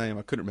forgotten his name.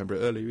 I couldn't remember it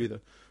earlier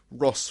either.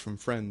 Ross from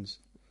Friends.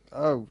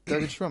 Oh,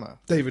 David Schwimmer.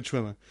 David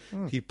Schwimmer.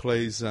 He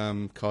plays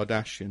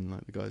Kardashian,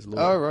 like the guy's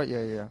lawyer. Oh, right,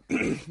 yeah.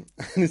 And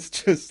it's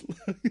just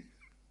like,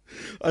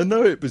 I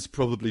know it was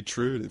probably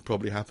true, and it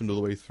probably happened all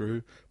the way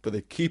through, but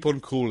they keep on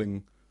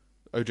calling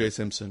O.J.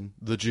 Simpson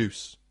the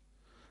Juice.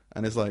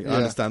 And it's like, I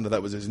understand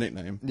that was his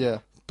nickname. Yeah.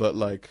 But,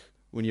 like,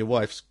 when your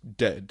wife's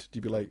dead,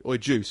 you'd be like, oi,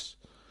 Juice.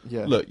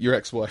 Yeah. Look, your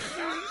ex-wife.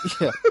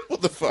 Yeah.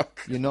 What the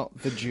fuck? You're not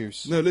the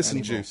Juice. No, listen,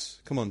 anymore. Juice.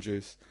 Come on,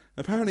 Juice.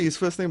 Apparently his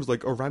first name was,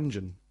 like,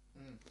 Oranjan.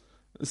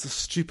 It's a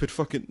stupid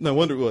fucking... No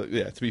wonder... Well,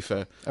 yeah, to be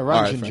fair.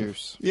 Oranjan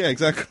Juice. Yeah,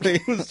 exactly.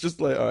 It was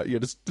just like, all right, yeah,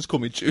 just call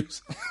me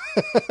Juice.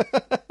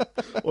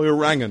 Or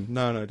Orangan.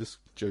 No, just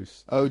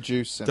Juice. Oh,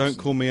 Juice Simpson. Don't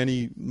call me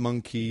any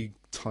monkey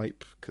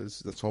type, because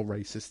that's all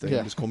racist thing.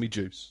 Yeah. Just call me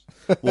Juice.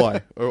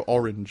 Why? Or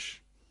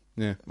Orange.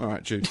 Yeah, all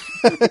right, Juice.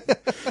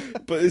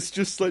 But it's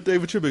just like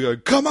David Schwimmer going,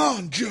 come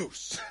on,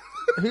 Juice!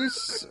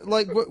 Who's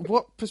like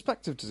what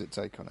perspective does it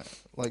take on it?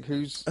 Like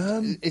who's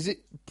is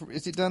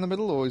it down the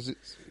middle or is it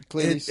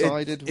clearly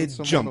sided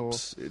with someone?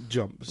 It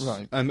jumps.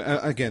 Right. And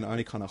again, I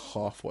only kind of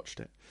half watched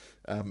it,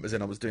 as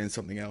in I was doing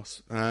something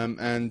else.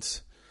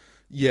 And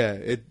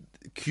yeah,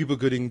 Cuba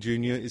Gooding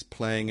Jr. is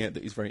playing it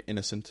that he's very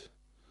innocent.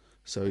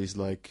 So he's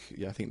like,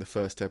 yeah, I think the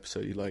first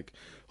episode, he's like,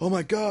 oh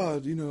my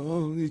God,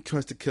 he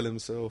tries to kill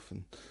himself,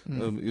 and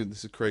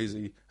this is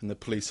crazy. And the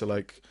police are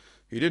like,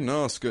 he didn't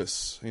ask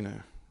us,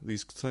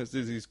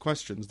 these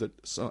questions that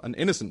an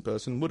innocent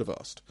person would have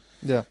asked.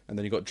 Yeah. And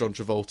then you got John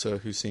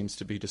Travolta, who seems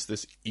to be just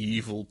this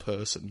evil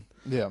person.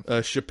 Yeah.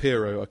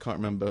 Shapiro, I can't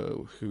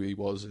remember who he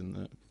was in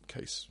the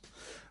case,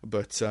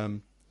 but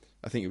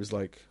I think it was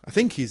like, I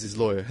think he's his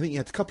lawyer. I think he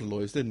had a couple of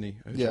lawyers, didn't he?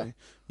 OJ?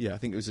 Yeah. I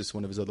think it was just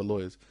one of his other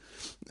lawyers.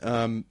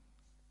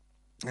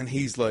 And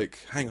he's like,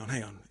 hang on.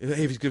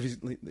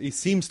 He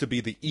seems to be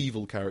the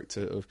evil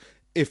character of,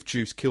 if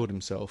Juice killed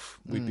himself,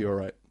 we'd be all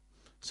right.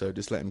 So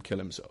just let him kill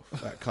himself.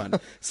 That kind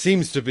of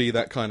seems to be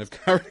that kind of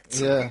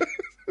character. Yeah.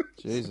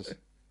 Jesus.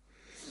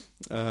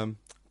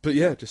 But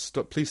yeah,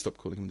 please stop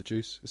calling him the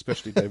Juice,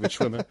 especially David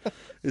Schwimmer.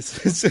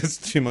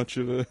 It's too much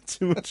of it's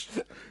too much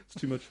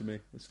for me.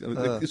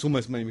 It's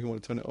almost made me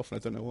want to turn it off, and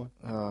I don't know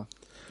why.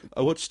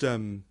 I watched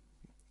Iron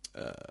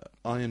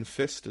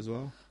Fist as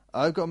well.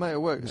 I've got a mate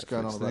at work that's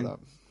going on Netflix about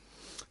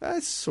that.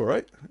 It's all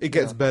right. It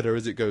gets better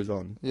as it goes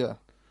on. Yeah.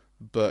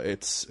 But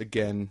it's,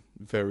 again,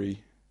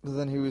 very... But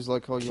then he was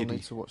like, oh, you'll kiddie.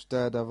 need to watch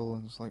Daredevil,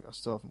 and it's like, I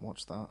still haven't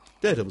watched that.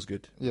 Daredevil's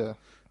good. Yeah.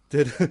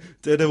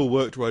 Daredevil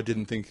worked where I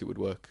didn't think it would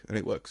work, and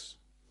it works.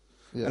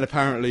 Yeah. And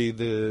apparently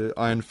the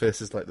Iron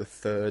Fist is like the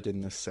third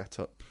in the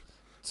setup.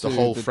 The To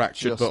whole the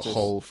fractured but Justice-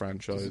 whole Is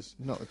franchise.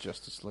 it not the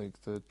Justice League,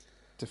 the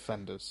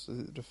Defenders. Is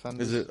it the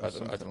Defenders? Is it? Or I don't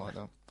something know. like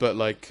that. But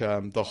like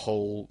the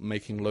whole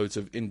making loads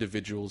of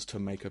individuals to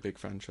make a big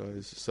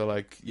franchise. So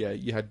like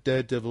you had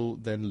Daredevil,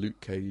 then Luke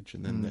Cage,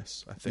 and then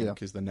this. I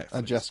think is the Netflix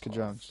And Jessica half.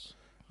 Jones.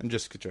 And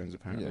Jessica Jones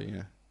apparently.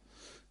 Yeah.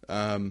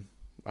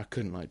 I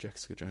couldn't like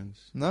Jessica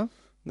Jones. No?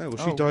 No,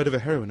 well she Oh. died of a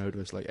heroin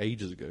overdose like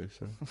ages ago.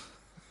 So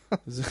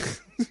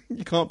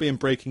you can't be in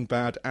Breaking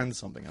Bad and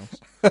something else.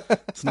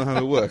 That's not how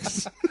it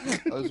works.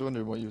 I was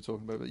wondering what you were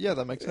talking about, but yeah,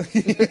 that makes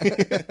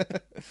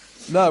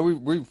sense. No,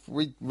 we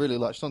really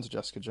latched onto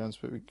Jessica Jones,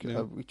 but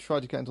we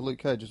tried to get into Luke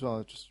Cage as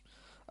well.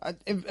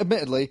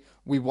 Admittedly,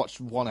 we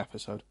watched one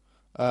episode.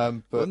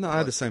 But Well, no, I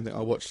had the same thing. I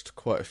watched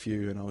quite a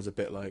few, and I was a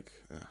bit like,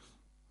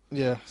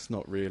 yeah, it's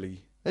not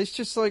really. it's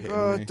just like Hitting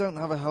I me. don't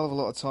have a hell of a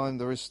lot of time.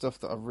 There is stuff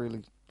that I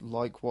really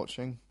like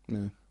watching.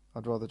 No.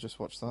 I'd rather just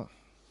watch that.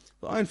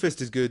 But Iron Fist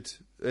is good.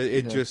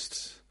 It Yeah.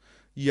 just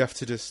you have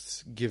to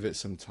just give it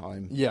some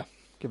time. Yeah,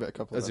 give it a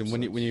couple. As of in,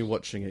 when episodes. you're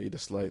watching it, you're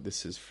just like,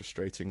 this is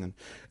frustrating, and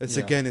it's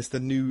Yeah. again, it's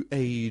the new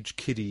age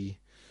kiddie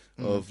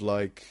of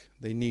like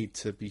they need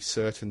to be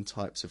certain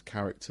types of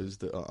characters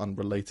that are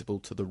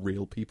unrelatable to the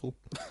real people.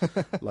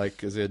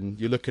 Like, as in,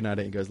 you're looking at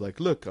it and goes like,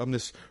 look, I'm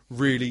this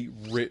really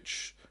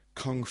rich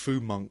kung fu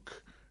monk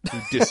who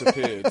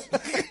disappeared.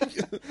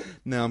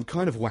 Now I'm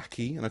kind of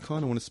wacky, and I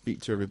kind of want to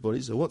speak to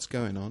everybody. So what's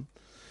going on?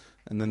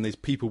 And then there's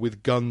people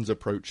with guns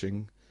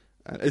approaching.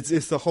 And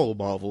it's the whole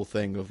Marvel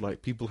thing of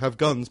like people have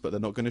guns, but they're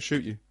not going to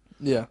shoot you.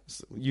 Yeah,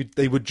 So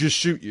they would just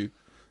shoot you.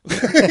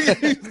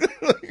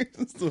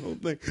 That's the whole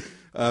thing.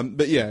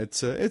 But yeah,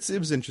 it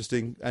was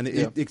interesting, and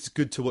it's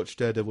good to watch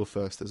Daredevil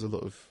first. There's a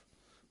lot of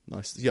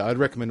nice. Yeah, I'd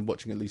recommend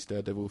watching at least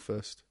Daredevil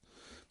first,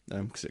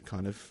 because it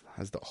kind of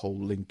has that whole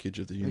linkage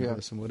of the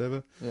universe and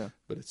whatever. yeah.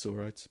 But it's all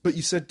right. But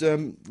you said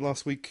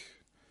last week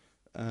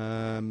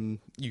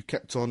you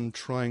kept on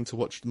trying to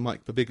watch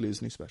Mike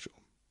Birbiglia's new special.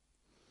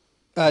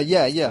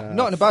 Yeah.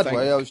 Not in a bad thank-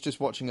 way. I was just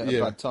watching it at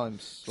Yeah. bad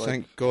times. Like,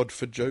 Thank God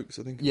for jokes,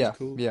 I think it Yeah, was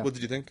called. yeah. What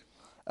did you think?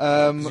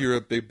 'Cause um, you're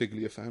a big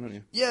Biglia fan, aren't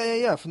you?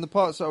 yeah. From the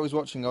parts that I was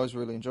watching, I was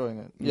really enjoying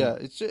it. Mm. Yeah,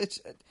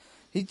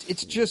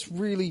 it's just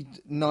really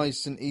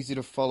nice and easy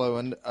to follow.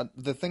 And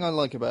the thing I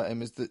like about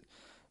him is that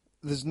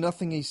there's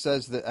nothing he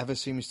says that ever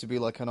seems to be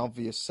like an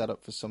obvious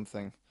setup for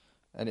something,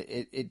 and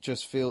it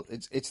just feels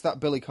it's that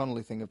Billy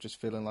Connolly thing of just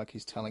feeling like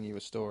he's telling you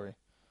a story.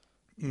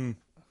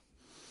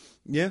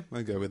 Yeah,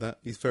 I go with that.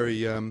 He's very,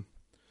 he's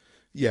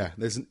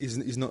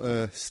not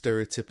a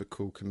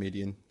stereotypical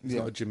comedian. He's Yeah.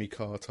 not a Jimmy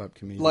Carr type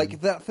comedian.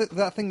 Like that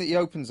thing that he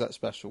opens that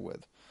special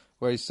with,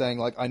 where he's saying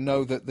like, "I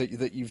know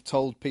that you've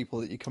told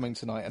people that you're coming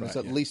tonight, and Right,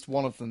 there's at yeah. least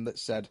one of them that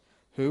said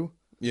who."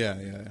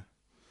 Yeah.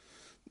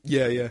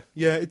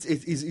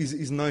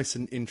 He's nice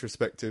and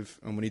introspective,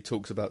 and when he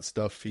talks about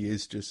stuff, he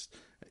is just.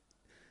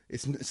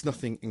 It's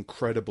nothing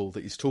incredible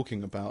that he's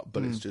talking about,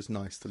 but it's just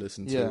nice to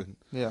listen to. Yeah,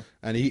 yeah.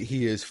 And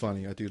he is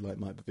funny. I do like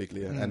Mike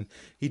Birbiglia, and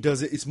he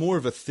does it. It's more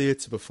of a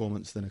theatre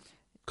performance than a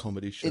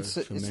comedy show. It's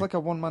for me. like a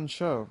one-man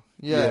show.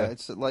 Yeah, Yeah.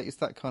 it's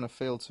that kind of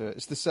feel to it.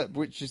 It's the set,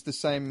 which is the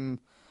same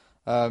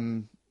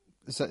thing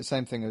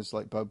as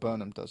like Bo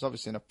Burnham does,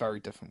 obviously in a very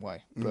different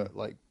way. But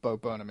like Bo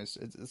Burnham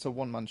it's a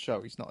one-man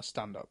show. He's not a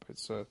stand-up.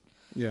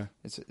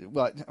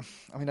 Well,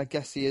 I mean, I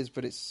guess he is,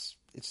 but it's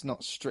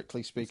not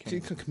strictly speaking.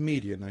 He's a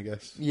comedian, I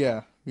guess.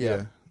 Yeah.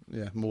 Yeah,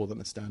 more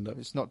than a stand-up.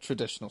 It's not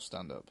traditional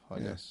stand-up, I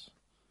guess.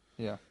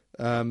 Yeah.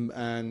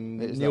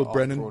 And It is Neil that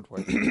Brennan,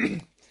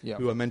 off-Broadway. Yeah.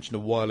 who I mentioned a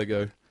while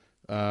ago.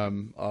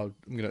 I'm going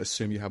to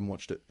assume you haven't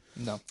watched it.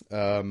 No.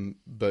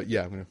 But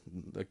yeah, I'm going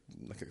to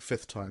like a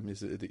fifth time is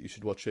that you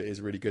should watch it. It is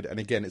really good, and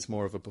again, it's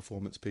more of a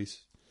performance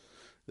piece.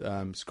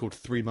 It's called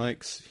Three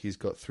Mics. He's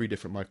got 3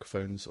 different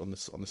microphones on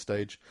the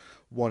stage.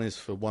 One is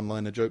for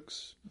one-liner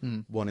jokes,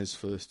 one is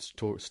for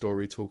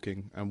story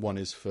talking, and one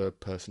is for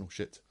personal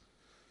shit.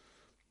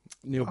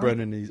 Neil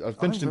Brennan,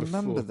 I've mentioned him before.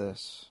 I remember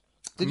this.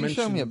 Did you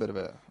show me a bit of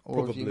it?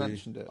 Or have you Probably.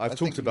 mentioned it? I've I talked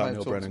think you about may have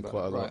Neil talked Brennan about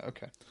quite a it. lot. Right,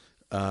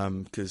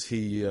 okay. Because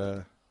he's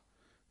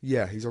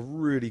a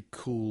really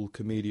cool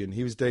comedian.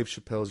 He was Dave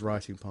Chappelle's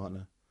writing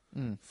partner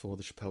for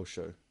the Chappelle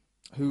Show.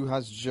 Who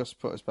has just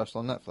put a special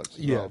on Netflix as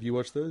Yeah, well? have you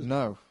watched those?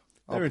 No.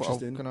 They're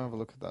interesting. I'm going to have a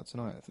look at that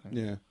tonight, I think.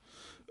 Yeah.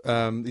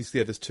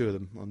 There's 2 of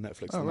them on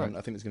Netflix at the moment. right.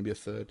 I think there's going to be a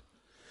third.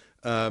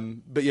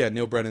 But yeah,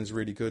 Neil Brennan's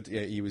really good.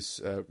 Yeah, he was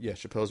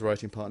Chappelle's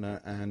writing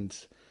partner and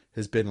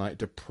has been like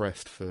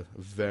depressed for a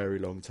very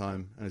long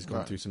time and has gone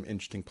Right. through some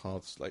interesting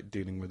paths, like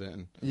dealing with it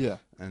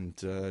and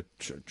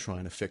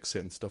trying to fix it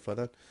and stuff like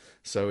that.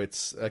 So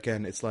it's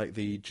like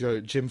the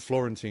Jim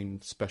Florentine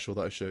special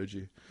that I showed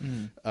you.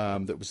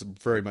 That was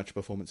very much a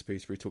performance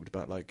piece where he talked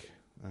about like.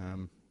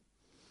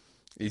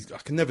 I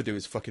can never do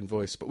his fucking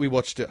voice, but we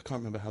watched it. I can't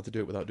remember how to do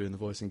it without doing the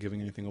voice and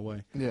giving anything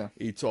away. Yeah.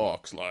 He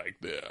talks like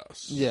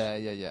this.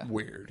 Yeah.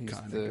 Weird He's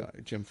kind of guy.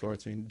 Jim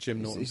Florentine.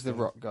 Jim Norton. He's the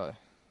rock guy.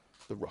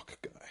 The rock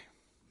guy.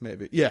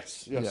 Maybe.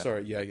 Yes. Yeah. Yeah.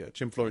 Sorry. Yeah.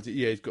 Jim Florentine.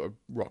 Yeah, he's got a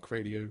rock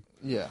radio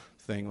Yeah.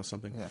 thing or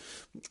something. Yeah.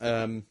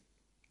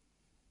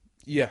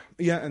 Yeah,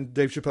 and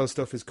Dave Chappelle's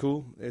stuff is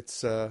cool.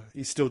 It's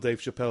he's still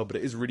Dave Chappelle, but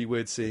it is really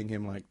weird seeing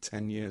him like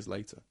 10 years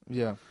later.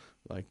 Yeah.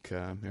 Like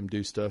him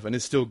do stuff, and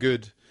it's still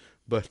good,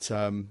 but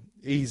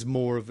he's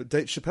more of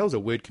Dave Chappelle's a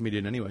weird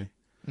comedian anyway.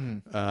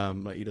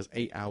 Like he does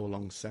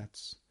 8-hour-long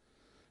sets.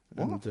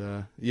 What?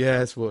 And yeah,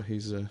 that's what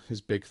his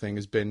big thing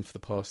has been for the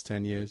past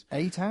 10 years.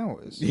 8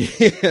 hours?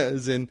 Yeah,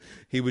 as in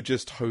he would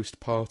just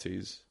host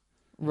parties.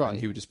 Right. And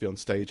he would just be on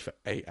stage for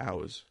 8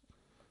 hours.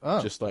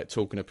 Oh. Just like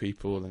talking to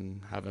people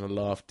and having a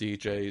laugh,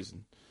 DJs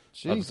and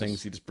other Jesus.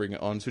 things. He'd just bring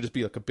it on. So it'd just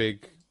be like a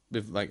big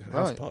like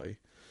house Right. party.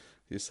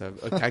 You just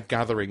have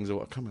gatherings,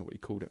 or I can't remember what he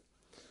called it.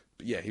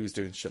 But yeah, he was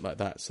doing shit like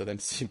that. So then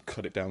to see him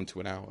cut it down to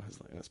an hour, I was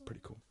like, that's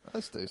pretty cool.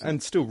 That's decent.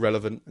 And still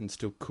relevant, and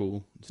still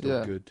cool, and still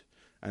Yeah. good,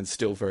 and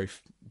still very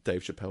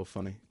Dave Chappelle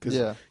funny. Because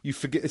Yeah. you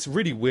forget, it's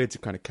really weird to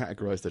kind of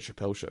categorize the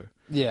Chappelle show.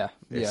 Yeah.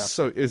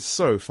 It's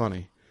so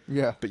funny.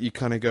 Yeah. But you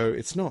kind of go,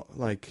 it's not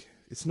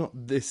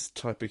this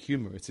type of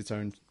humor. It's its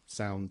own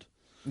sound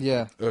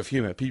Yeah. of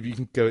humor. People, you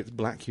can go, it's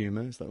black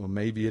humor. It's like, well,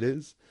 maybe it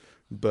is,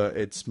 but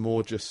it's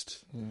more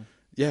just,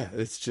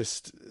 it's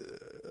just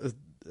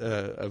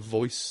a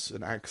voice,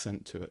 an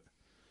accent to it.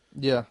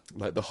 Yeah.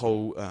 Like the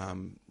whole,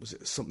 was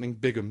it something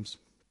Bigums?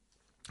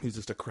 He's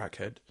just a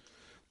crackhead.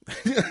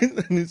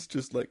 And it's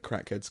just like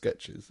crackhead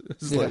sketches.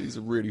 It's like, it's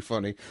really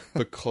funny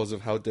because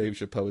of how Dave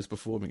Chappelle is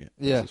performing it.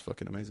 Yeah. It's just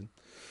fucking amazing.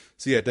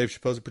 So yeah, Dave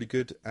Chappelle's pretty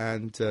good.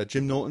 And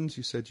Jim Norton's,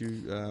 you said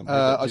you...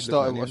 I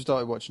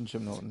started watching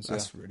Jim Norton's.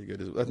 That's really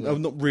good. No,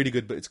 not really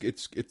good, but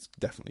it's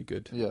definitely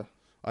good. Yeah.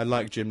 I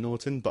like Jim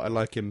Norton, but I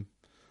like him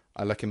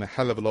a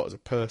hell of a lot as a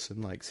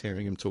person. Like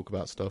hearing him talk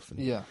about stuff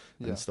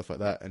and stuff like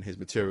that. And his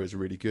material is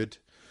really good,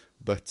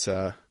 but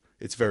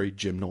it's very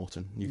Jim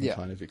Norton. You can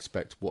kind of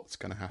expect what's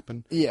going to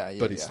happen. Yeah.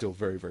 But it's still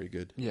very, very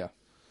good. Yeah.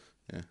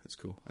 Yeah, it's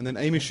cool. And then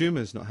Amy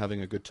Schumer's not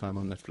having a good time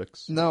on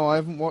Netflix. No, I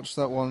haven't watched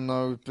that one.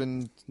 No, I've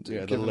been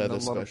the given leather a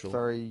lot special. of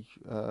very,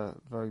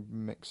 very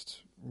mixed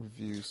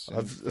reviews. in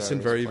I've various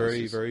seen very, very,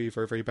 places. very,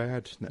 very, very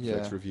bad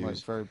Netflix reviews. Like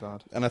very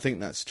bad. And I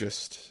think that's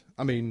just,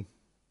 I mean,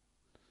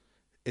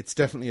 it's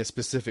definitely a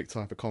specific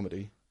type of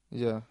comedy,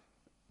 Yeah.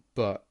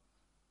 but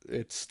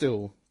it's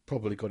still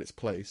probably got its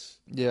place.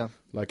 Yeah.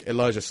 Like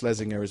Elijah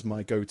Schlesinger is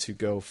my go-to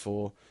girl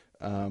for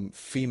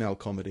female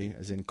comedy,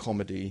 as in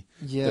comedy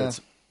that's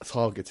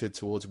targeted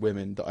towards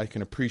women that I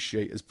can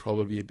appreciate as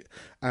probably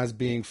as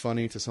being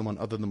funny to someone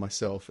other than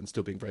myself and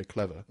still being very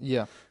clever.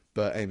 Yeah.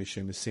 But Amy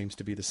Schumer seems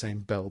to be the same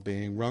bell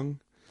being rung.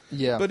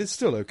 Yeah. But it's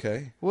still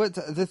okay. What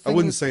the I thing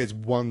wouldn't is, say it's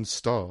 1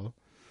 star.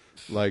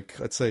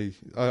 Like I'd say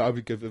I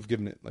would have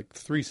given it like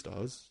 3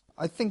 stars.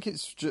 I think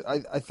it's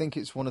I think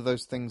it's one of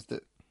those things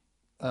that,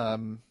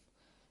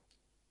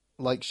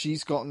 like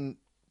she's gotten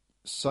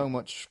so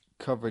much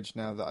coverage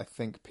now that I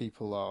think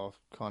people are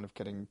kind of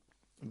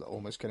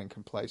almost getting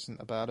complacent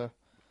about her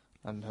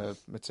and her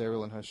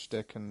material and her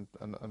shtick and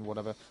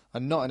whatever.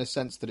 And not in a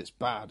sense that it's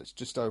bad, it's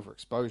just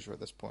overexposure at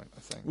this point,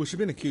 I think. Well, she's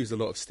been accused a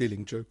lot of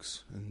stealing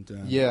jokes and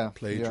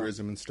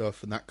plagiarism and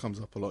stuff, and that comes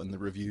up a lot in the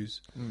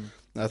reviews.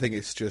 I think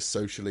it's just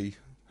socially,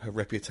 her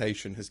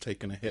reputation has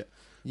taken a hit.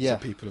 Yeah.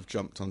 So people have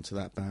jumped onto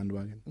that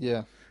bandwagon.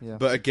 Yeah, yeah.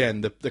 But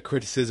again, the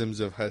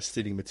criticisms of her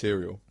stealing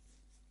material,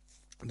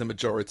 the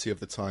majority of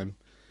the time,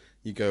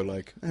 you go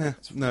like, no,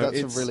 that's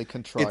it's a really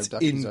contrived it's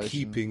accusation. in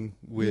keeping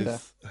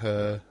with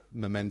her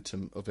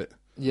momentum of it.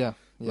 Yeah,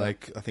 yeah.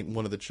 Like, I think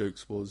one of the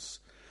jokes was,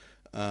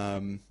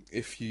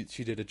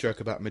 she did a joke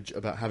about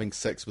having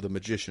sex with a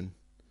magician,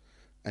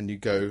 and you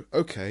go,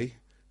 okay,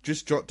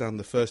 just jot down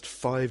the first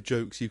 5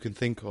 jokes you can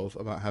think of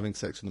about having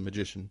sex with a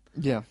magician.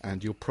 Yeah.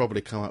 And you'll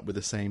probably come up with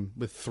the same,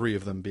 with 3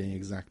 of them being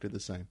exactly the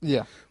same.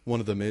 Yeah. One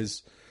of them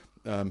is,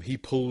 he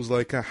pulls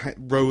like a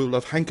roll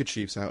of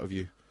handkerchiefs out of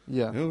you.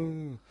 Yeah.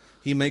 Oh.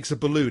 He makes a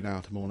balloon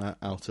out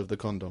of the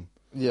condom.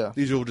 Yeah.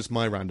 These are all just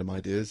my random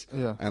ideas.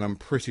 Yeah. And I'm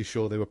pretty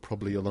sure they were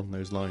probably along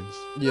those lines.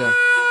 Yeah.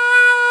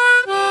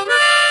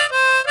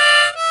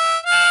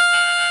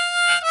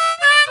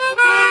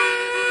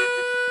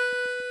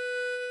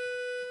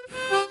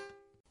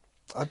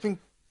 I've been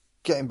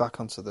getting back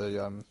onto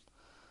the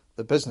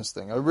business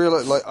thing. I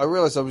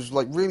realized I was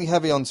like really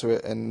heavy onto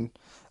it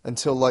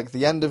until like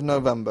the end of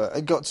November.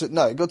 It got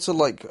to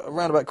like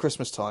around about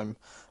Christmas time.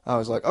 I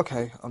was like,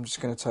 okay,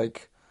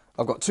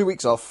 I've got 2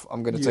 weeks off.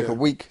 I'm going to take a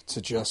week to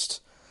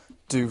just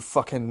do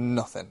fucking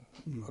nothing.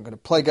 I'm going to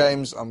play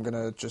games. I'm going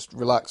to just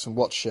relax and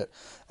watch shit.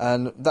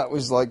 And that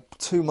was like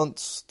 2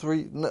 months,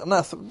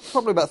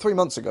 probably about 3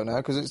 months ago now,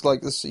 because it's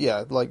like this,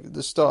 like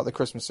the start of the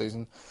Christmas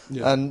season.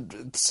 Yeah.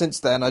 And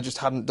since then, I just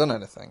hadn't done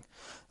anything.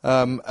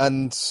 And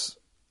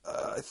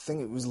I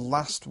think it was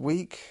last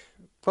week,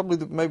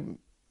 probably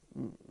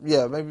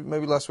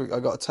maybe last week. I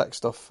got a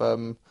text off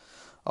a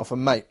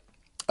mate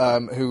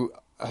who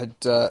had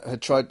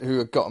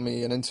gotten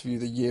me an interview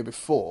the year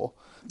before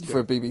for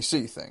a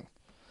BBC thing.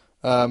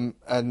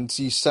 And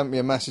he sent me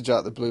a message out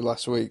of the blue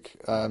last week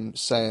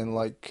saying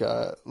like,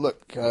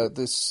 look,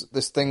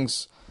 this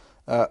thing's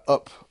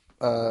up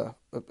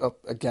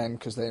again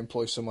because they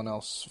employ someone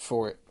else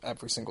for it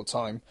every single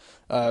time.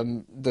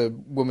 The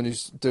woman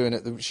who's doing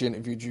it, she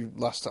interviewed you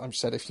last time. She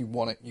said if you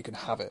want it, you can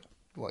have it.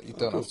 Like you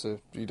don't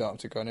have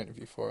to go and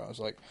interview for it. I was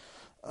like,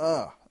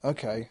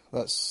 okay,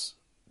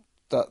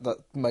 that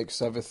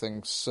makes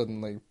everything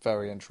suddenly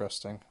very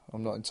interesting.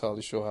 I'm not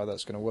entirely sure how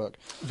that's going to work.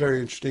 Very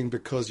interesting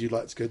because you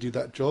like to go do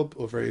that job,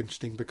 or very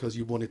interesting because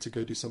you wanted to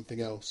go do something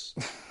else,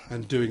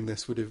 and doing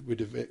this would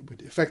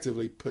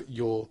effectively put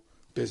your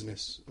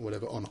business or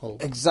whatever on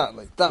hold.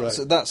 Exactly. That's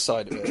Right. that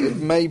side of it. It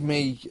made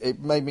me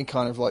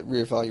kind of like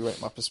reevaluate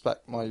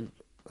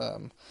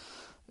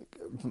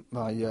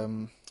my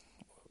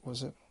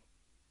was it?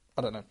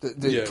 I don't know,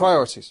 the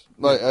priorities.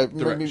 Like,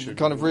 made me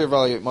kind of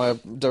reevaluate my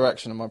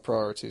direction and my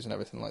priorities and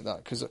everything like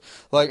that. Because,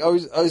 like,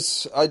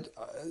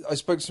 I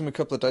spoke to him a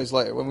couple of days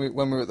later when we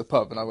were at the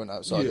pub and I went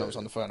outside and I was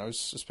on the phone. I was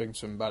speaking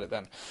to him about it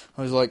then.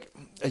 I was like,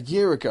 a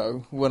year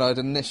ago when I'd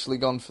initially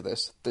gone for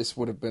this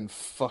would have been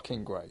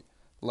fucking great.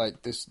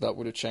 Like that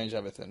would have changed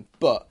everything.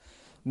 But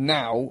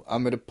now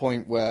I'm at a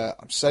point where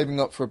I'm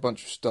saving up for a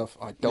bunch of stuff.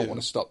 I don't want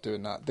to stop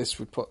doing that. This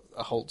would put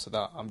a halt to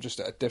that. I'm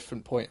just at a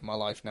different point in my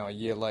life now, a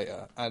year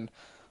later, and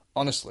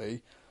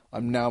honestly,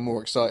 I'm now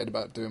more excited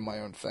about doing my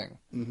own thing.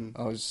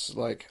 I was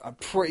like, I'm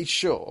pretty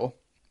sure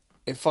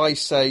if I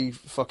say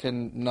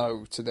fucking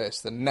no to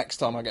this, the next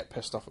time I get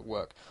pissed off at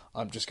work,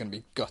 I'm just going to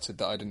be gutted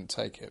that I didn't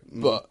take it.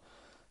 But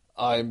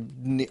I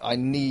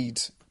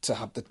need to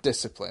have the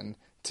discipline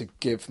to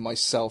give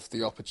myself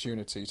the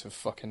opportunity to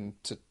fucking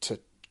to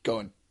go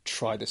and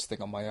try this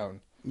thing on my own.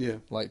 Yeah,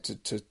 like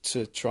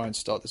to try and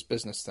start this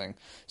business thing.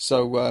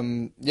 So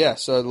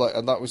so like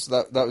and that was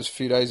a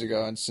few days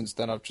ago, and since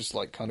then I've just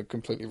like kind of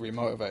completely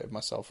remotivated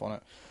myself on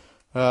it.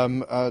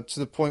 To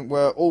the point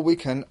where all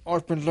weekend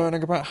I've been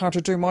learning about how to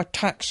do my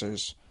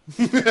taxes.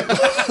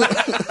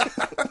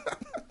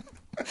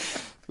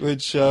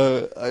 Which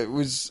it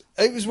was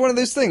one of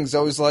those things.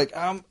 I was like,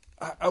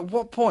 at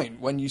what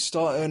point when you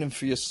start earning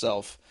for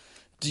yourself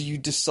do you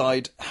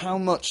decide how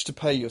much to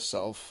pay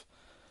yourself?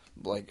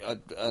 Like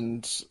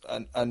and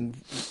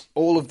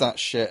all of that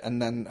shit,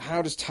 and then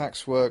how does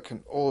tax work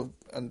and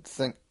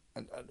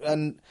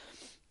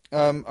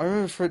I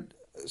remember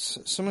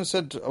someone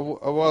said a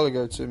while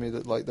ago to me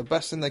that like the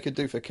best thing they could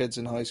do for kids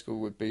in high school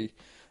would be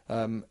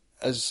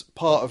as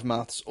part of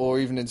maths or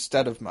even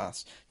instead of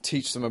maths,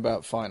 teach them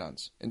about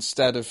finance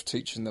instead of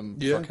teaching them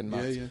fucking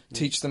maths.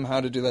 Teach them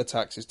how to do their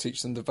taxes,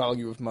 teach them the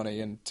value of money,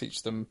 and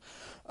teach them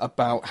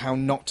about how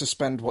not to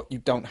spend what you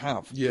don't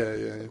have.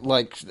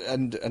 Like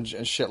and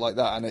shit like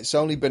that. And it's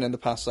only been in the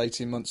past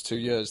 18 months, 2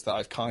 years that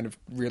I've kind of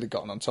really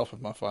gotten on top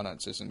of my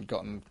finances and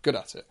gotten good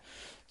at it.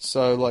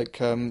 So like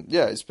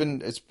it's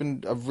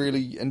been a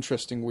really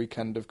interesting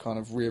weekend of kind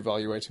of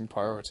reevaluating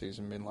priorities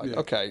and being like,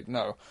 okay,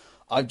 no,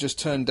 I've just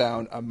turned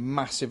down a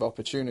massive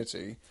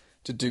opportunity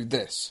to do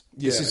this.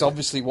 This is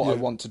obviously what I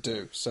want to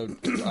do, so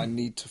I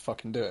need to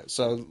fucking do it.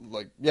 So,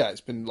 like,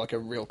 it's been like a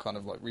real kind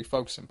of like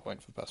refocusing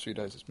point for the past few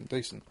days. It's been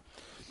decent.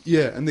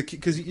 Yeah, and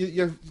because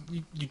you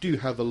do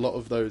have a lot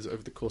of those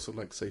over the course of,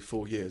 like, say,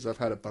 4 years. I've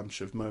had a bunch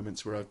of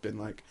moments where I've been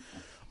like,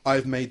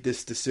 I've made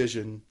this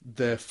decision,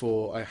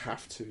 therefore I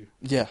have to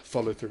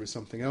follow through with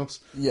something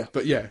else. Yeah.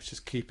 But yeah, it's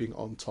just keeping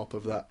on top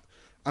of that.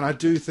 And I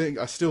do think,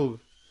 I still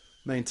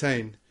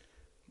maintain,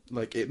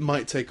 like, it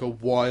might take a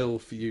while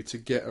for you to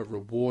get a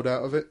reward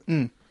out of it.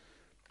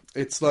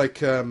 It's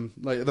like at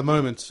the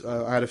moment,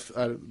 I had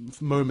a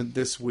moment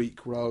this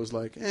week where I was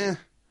like,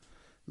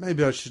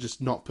 maybe I should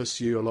just not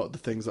pursue a lot of the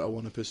things that I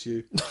want to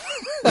pursue.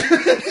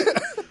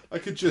 I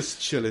could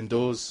just chill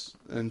indoors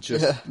and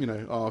just,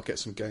 I'll get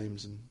some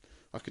games and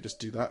I could just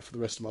do that for the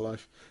rest of my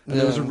life. And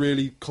there was I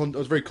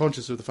was very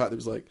conscious of the fact that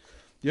it was like,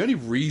 the only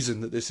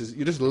reason that this is,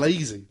 you're just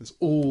lazy. That's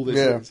all this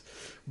is.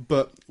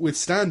 But with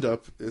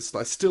stand-up, it's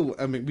like still,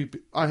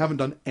 I haven't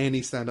done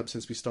any stand-up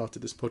since we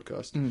started this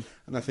podcast. And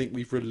I think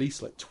we've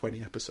released like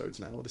 20 episodes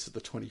now. This is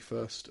the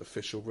 21st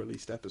official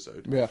released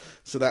episode. Yeah.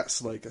 So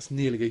that's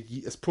nearly a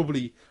year. It's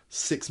probably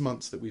 6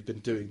 months that we've been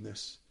doing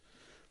this.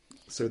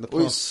 So in the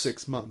past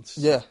 6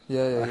 months, I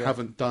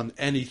haven't done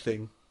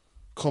anything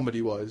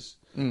comedy-wise.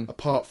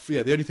 Apart from,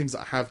 the only things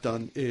that I have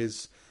done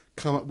is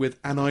come up with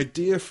an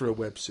idea for a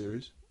web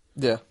series.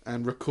 Yeah.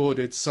 And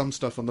recorded some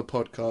stuff on the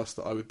podcast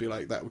that I would be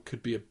like, that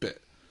could be a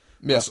bit.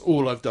 Yeah. That's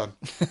all I've done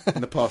in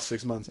the past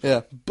 6 months.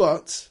 Yeah.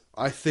 But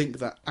I think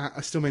that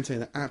I still maintain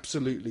that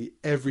absolutely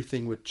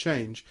everything would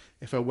change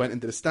if I went and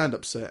did a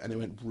stand-up set and it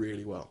went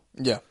really well.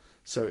 Yeah.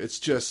 So it's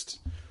just,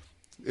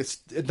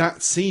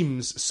 that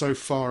seems so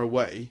far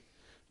away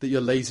that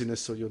your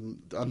laziness or your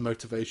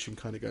unmotivation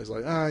kind of goes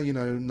like,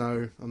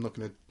 no, I'm not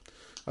going to.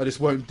 I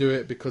just won't do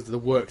it because the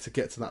work to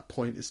get to that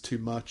point is too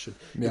much. And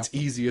it's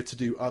easier to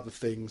do other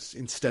things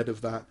instead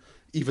of that.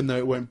 Even though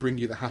it won't bring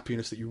you the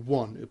happiness that you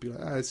want, it'll be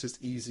like, it's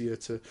just easier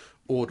to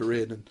order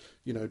in and,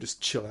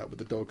 just chill out with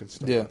the dog and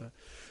stuff like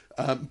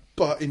that.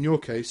 But in your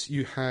case,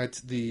 you've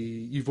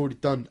already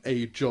done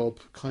a job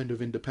kind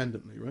of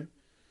independently, right?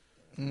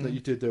 That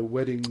you did the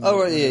wedding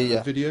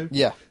video.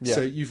 Yeah.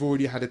 So you've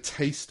already had a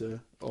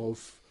taster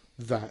of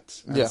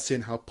that and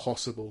seen how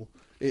possible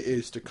it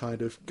is to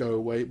kind of go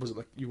away. Was it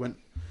like you went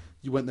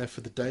there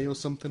for the day or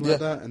something like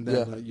that, and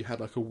then you had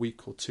like a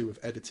week or two of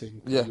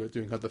editing. You were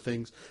doing other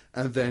things,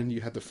 and then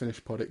you had the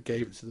finished product,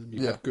 gave it to them.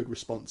 You had good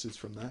responses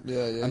from that,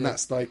 and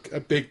that's like a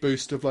big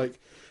boost of like,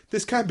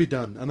 this can be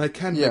done, and I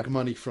can make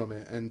money from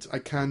it, and I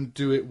can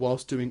do it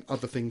whilst doing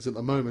other things at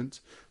the moment.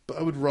 But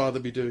I would rather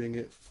be doing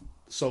it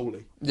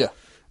solely. Yeah.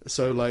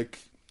 So like,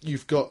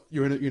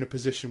 you're in a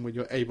position where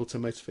you're able to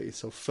motivate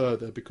yourself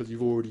further because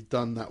you've already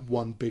done that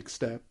one big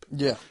step.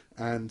 Yeah.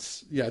 And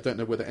I don't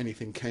know whether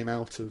anything came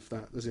out of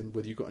that, as in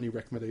whether you got any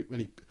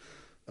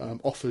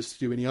offers to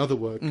do any other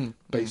work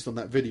based on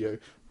that video.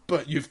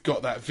 But you've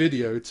got that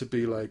video to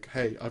be like,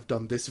 hey, I've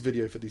done this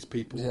video for these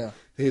people. Yeah.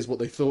 Here's what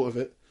they thought of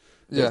it.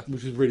 Yeah.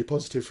 Which is really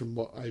positive from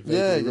what I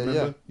vaguely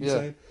remember you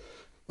saying.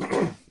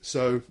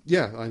 So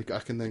I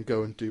can then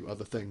go and do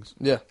other things.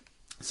 Yeah.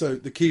 So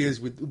the key is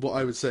with what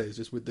I would say is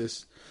just with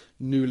this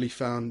newly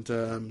found,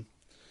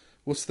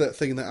 what's that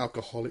thing that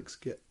alcoholics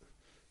get?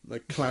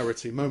 Like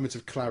clarity, moments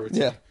of clarity.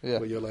 Yeah.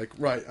 Where you're like,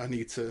 right, I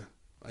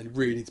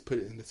really need to put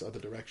it in this other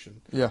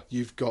direction. Yeah.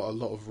 You've got a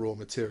lot of raw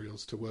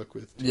materials to work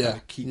with to kind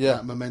of keep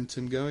that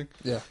momentum going.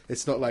 Yeah.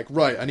 It's not like,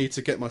 right, I need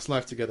to get my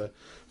life together.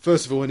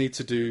 First of all, I need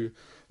to do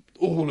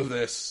all of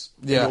this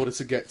in order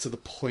to get to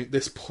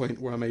this point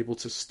where I'm able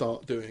to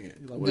start doing it.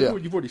 You're like, well,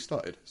 you've already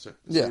started, so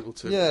it's able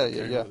to carry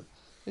on with it.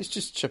 It's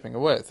just chipping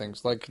away at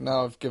things. Like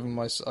now,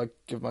 I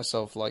give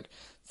myself like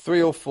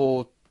 3 or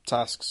 4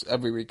 tasks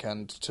every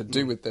weekend to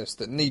do with this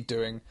that need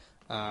doing,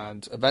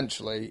 and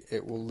eventually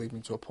it will lead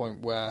me to a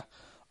point where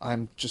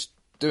I'm just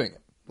doing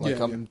it. Like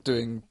I'm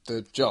doing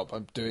the job.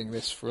 I'm doing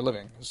this for a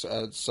living.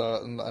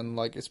 And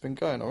like it's been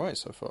going all right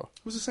so far.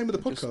 It was the same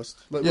with the podcast.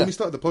 When we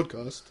started the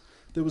podcast,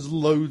 there was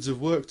loads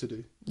of work to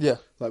do. Yeah.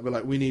 Like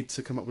we need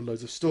to come up with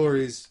loads of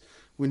stories.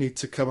 We need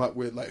to come up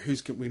with like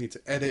we need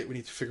to edit. We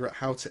need to figure out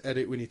how to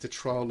edit. We need to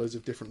trial loads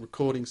of different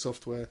recording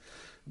software.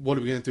 What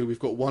are we going to do? We've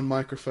got 1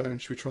 microphone.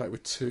 Should we try it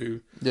with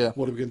 2? Yeah.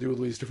 What are we going to do with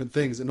all these different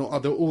things? And are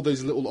there all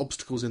those little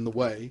obstacles in the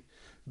way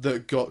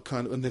that got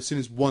kind of... And as soon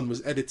as 1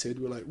 was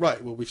edited, we're like,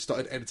 right, well, we've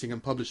started editing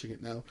and publishing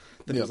it now.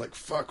 Then it was like,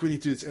 fuck, we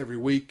need to do this every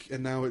week.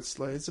 And now it's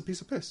like, it's a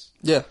piece of piss.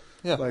 Yeah.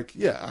 Yeah. Like,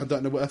 I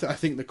don't know. I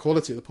think the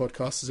quality of the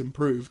podcast has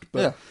improved,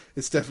 but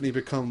it's definitely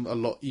become a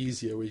lot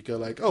easier where you go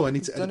like, oh, I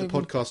need to edit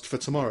the podcast for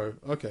tomorrow.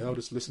 Okay, I'll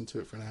just listen to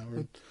it for an hour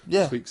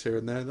and tweaks here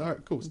and there. All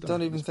right, cool. It's done.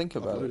 Don't even think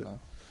about it now.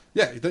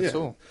 Yeah.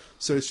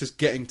 So it's just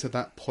getting to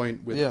that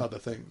point with other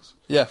things.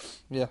 Yeah,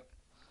 yeah.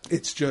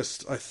 It's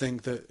just, I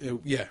think that,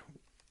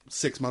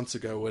 6 months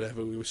ago or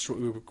whatever, we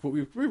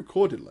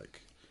recorded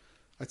like,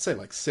 I'd say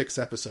like 6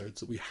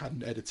 episodes that we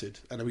hadn't edited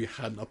and we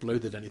hadn't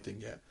uploaded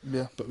anything yet.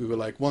 Yeah. But we were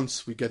like,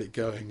 once we get it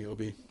going, it'll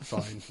be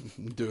fine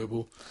and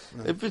doable.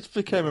 It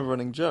became a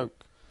running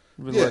joke.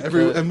 Yeah,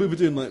 and we were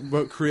doing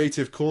like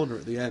creative corner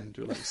at the end.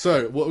 We were like,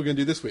 so what we're going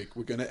to do this week?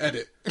 We're going to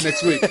edit.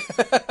 Next week,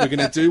 we're going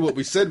to do what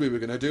we said we were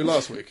going to do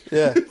last week.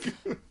 Yeah.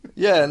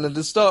 Yeah, and at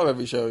the start of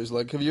every show is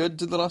like, have you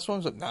edited the last one?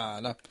 It's like,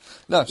 no.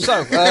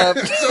 So,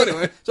 so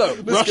anyway,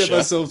 let's Russia. give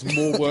ourselves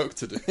more work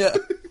to do. Yeah.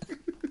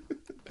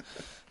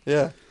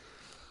 Yeah.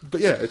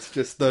 But yeah, it's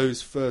just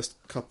this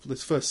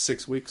first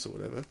 6 weeks or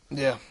whatever.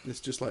 Yeah. It's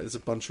just like there's a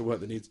bunch of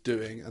work that needs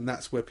doing, and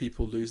that's where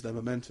people lose their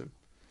momentum.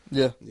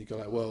 Yeah. And you go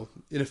like, well,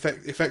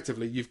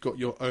 effectively, you've got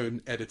your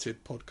own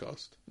edited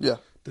podcast. Yeah.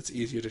 That's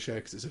easier to share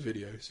because it's a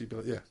video. So you'd be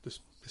like, yeah, this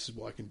is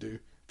what I can do.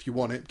 If you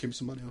want it, give me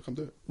some money, I'll come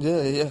do it.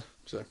 Yeah.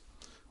 So,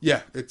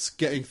 yeah, it's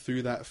getting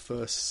through that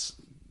first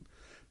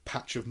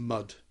patch of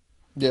mud.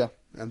 Yeah.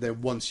 And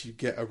then once you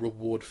get a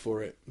reward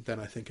for it, then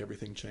I think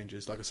everything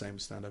changes. Like I say, in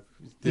stand-up,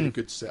 did a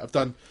good set.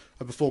 I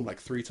performed like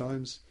 3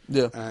 times.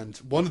 Yeah. And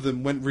one of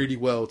them went really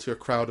well to a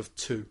crowd of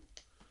 2.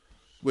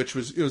 Which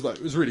was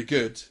really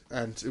good,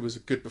 and it was a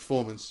good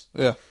performance.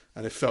 Yeah.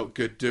 And it felt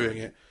good doing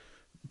it.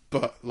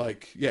 But,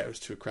 it was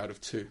to a crowd of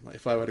 2. Like,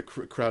 if I had a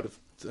crowd of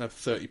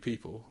 30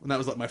 people, and that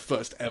was like my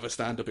first ever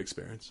stand-up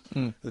experience.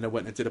 Then I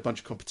went and did a bunch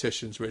of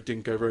competitions where it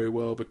didn't go very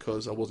well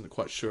because I wasn't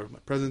quite sure of my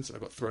presence, and I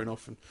got thrown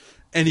off, and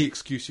any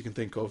excuse you can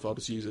think of, I'll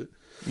just use it.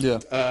 Yeah.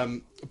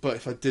 But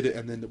if I did it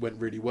and then it went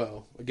really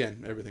well,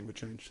 again, everything would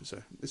change.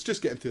 So it's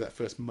just getting through that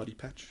first muddy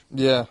patch.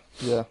 Yeah.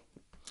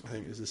 I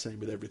think it's the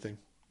same with everything.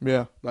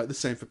 Yeah. Like the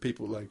same for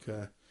people like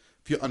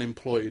if you're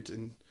unemployed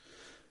and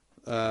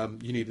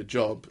you need a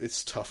job,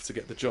 it's tough to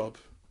get the job.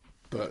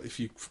 But if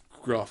you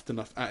graft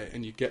enough at it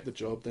and you get the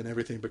job, then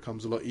everything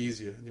becomes a lot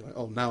easier. And you're like,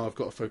 oh, now I've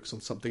got to focus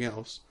on something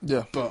else.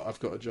 Yeah. But I've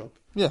got a job.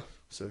 Yeah.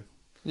 So.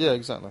 Yeah,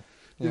 exactly.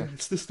 Yeah,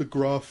 it's just the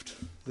graft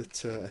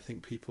that I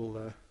think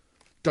people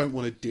don't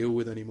want to deal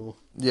with anymore.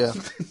 Yeah.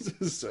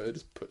 So it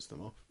just puts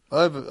them off.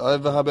 I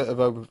have a habit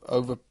of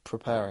over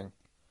preparing.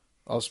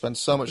 I'll spend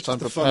so much time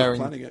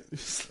preparing. Fun of planning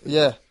it.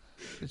 Yeah.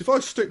 If I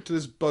stick to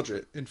this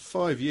budget in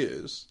 5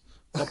 years,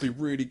 I'll be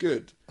really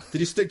good. Did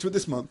you stick to it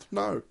this month?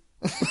 No.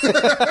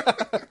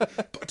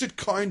 But I did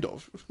kind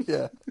of.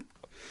 Yeah.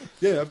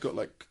 Yeah, I've got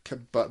like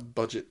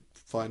budget,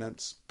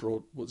 finance,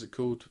 what's it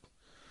called?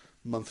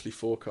 Monthly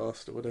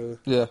forecast or whatever.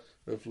 Yeah.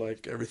 Of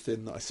like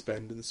everything that I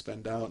spend and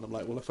spend out. And I'm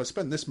like, well, if I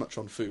spend this much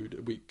on food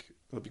a week,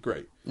 That'd be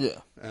great. Yeah.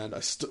 And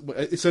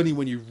it's only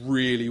when you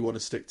really want to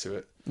stick to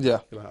it. Yeah.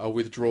 You're like, I'll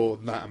withdraw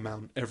that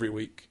amount every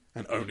week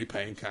and only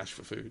pay in cash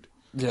for food.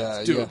 Yeah.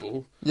 It's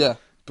doable. Yeah.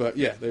 But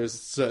yeah, there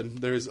is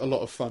a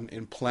lot of fun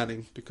in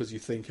planning because you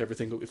think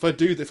everything.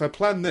 If I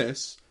plan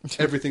this,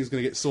 everything's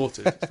going to get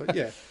sorted. It's like,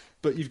 yeah,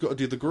 but you've got to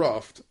do the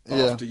graft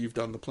after you've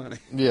done the planning.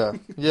 Yeah.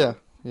 Yeah.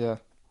 Yeah.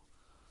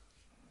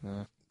 Yeah.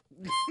 I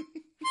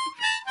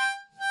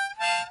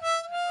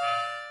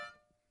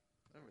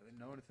don't really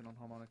know anything on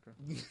harmonica.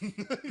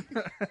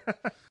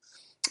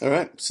 All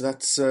right, so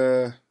that's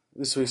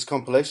this week's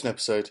compilation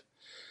episode.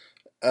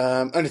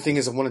 Only thing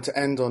is, I wanted to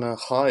end on a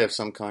high of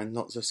some kind,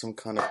 not just some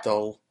kind of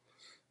dull,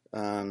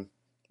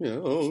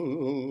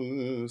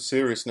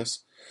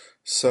 seriousness.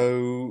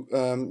 So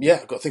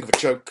I've got to think of a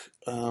joke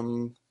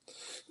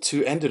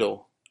to end it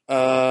all.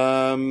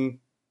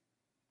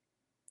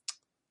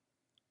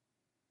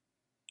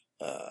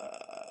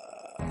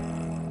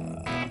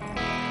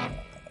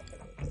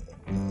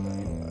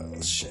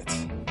 Shit.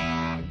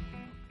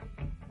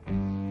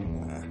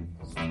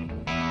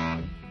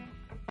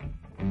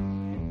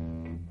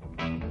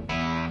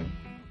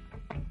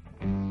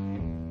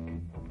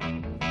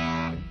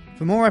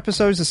 For more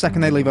episodes the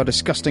second they leave our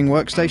disgusting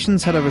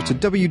workstations, head over to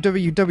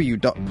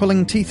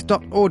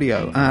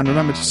www.pullingteeth.audio and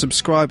remember to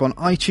subscribe on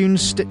iTunes,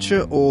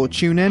 Stitcher or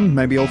TuneIn,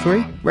 maybe all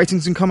three.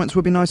 Ratings and comments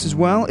would be nice as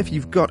well. If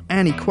you've got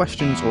any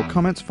questions or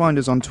comments, find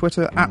us on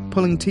Twitter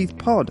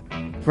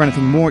 @PullingTeethPod. For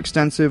anything more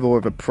extensive or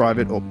of a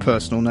private or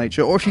personal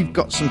nature, or if you've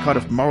got some kind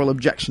of moral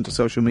objection to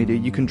social media,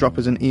 you can drop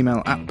us an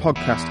email at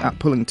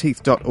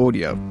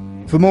podcast@pullingteeth.audio.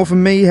 For more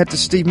from me, head to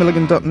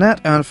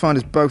stevemilligan.net and find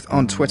us both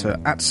on Twitter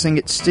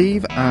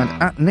 @SingItSteve and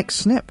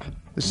 @NickSnip.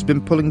 This has been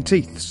Pulling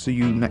Teeth. See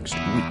you next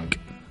week.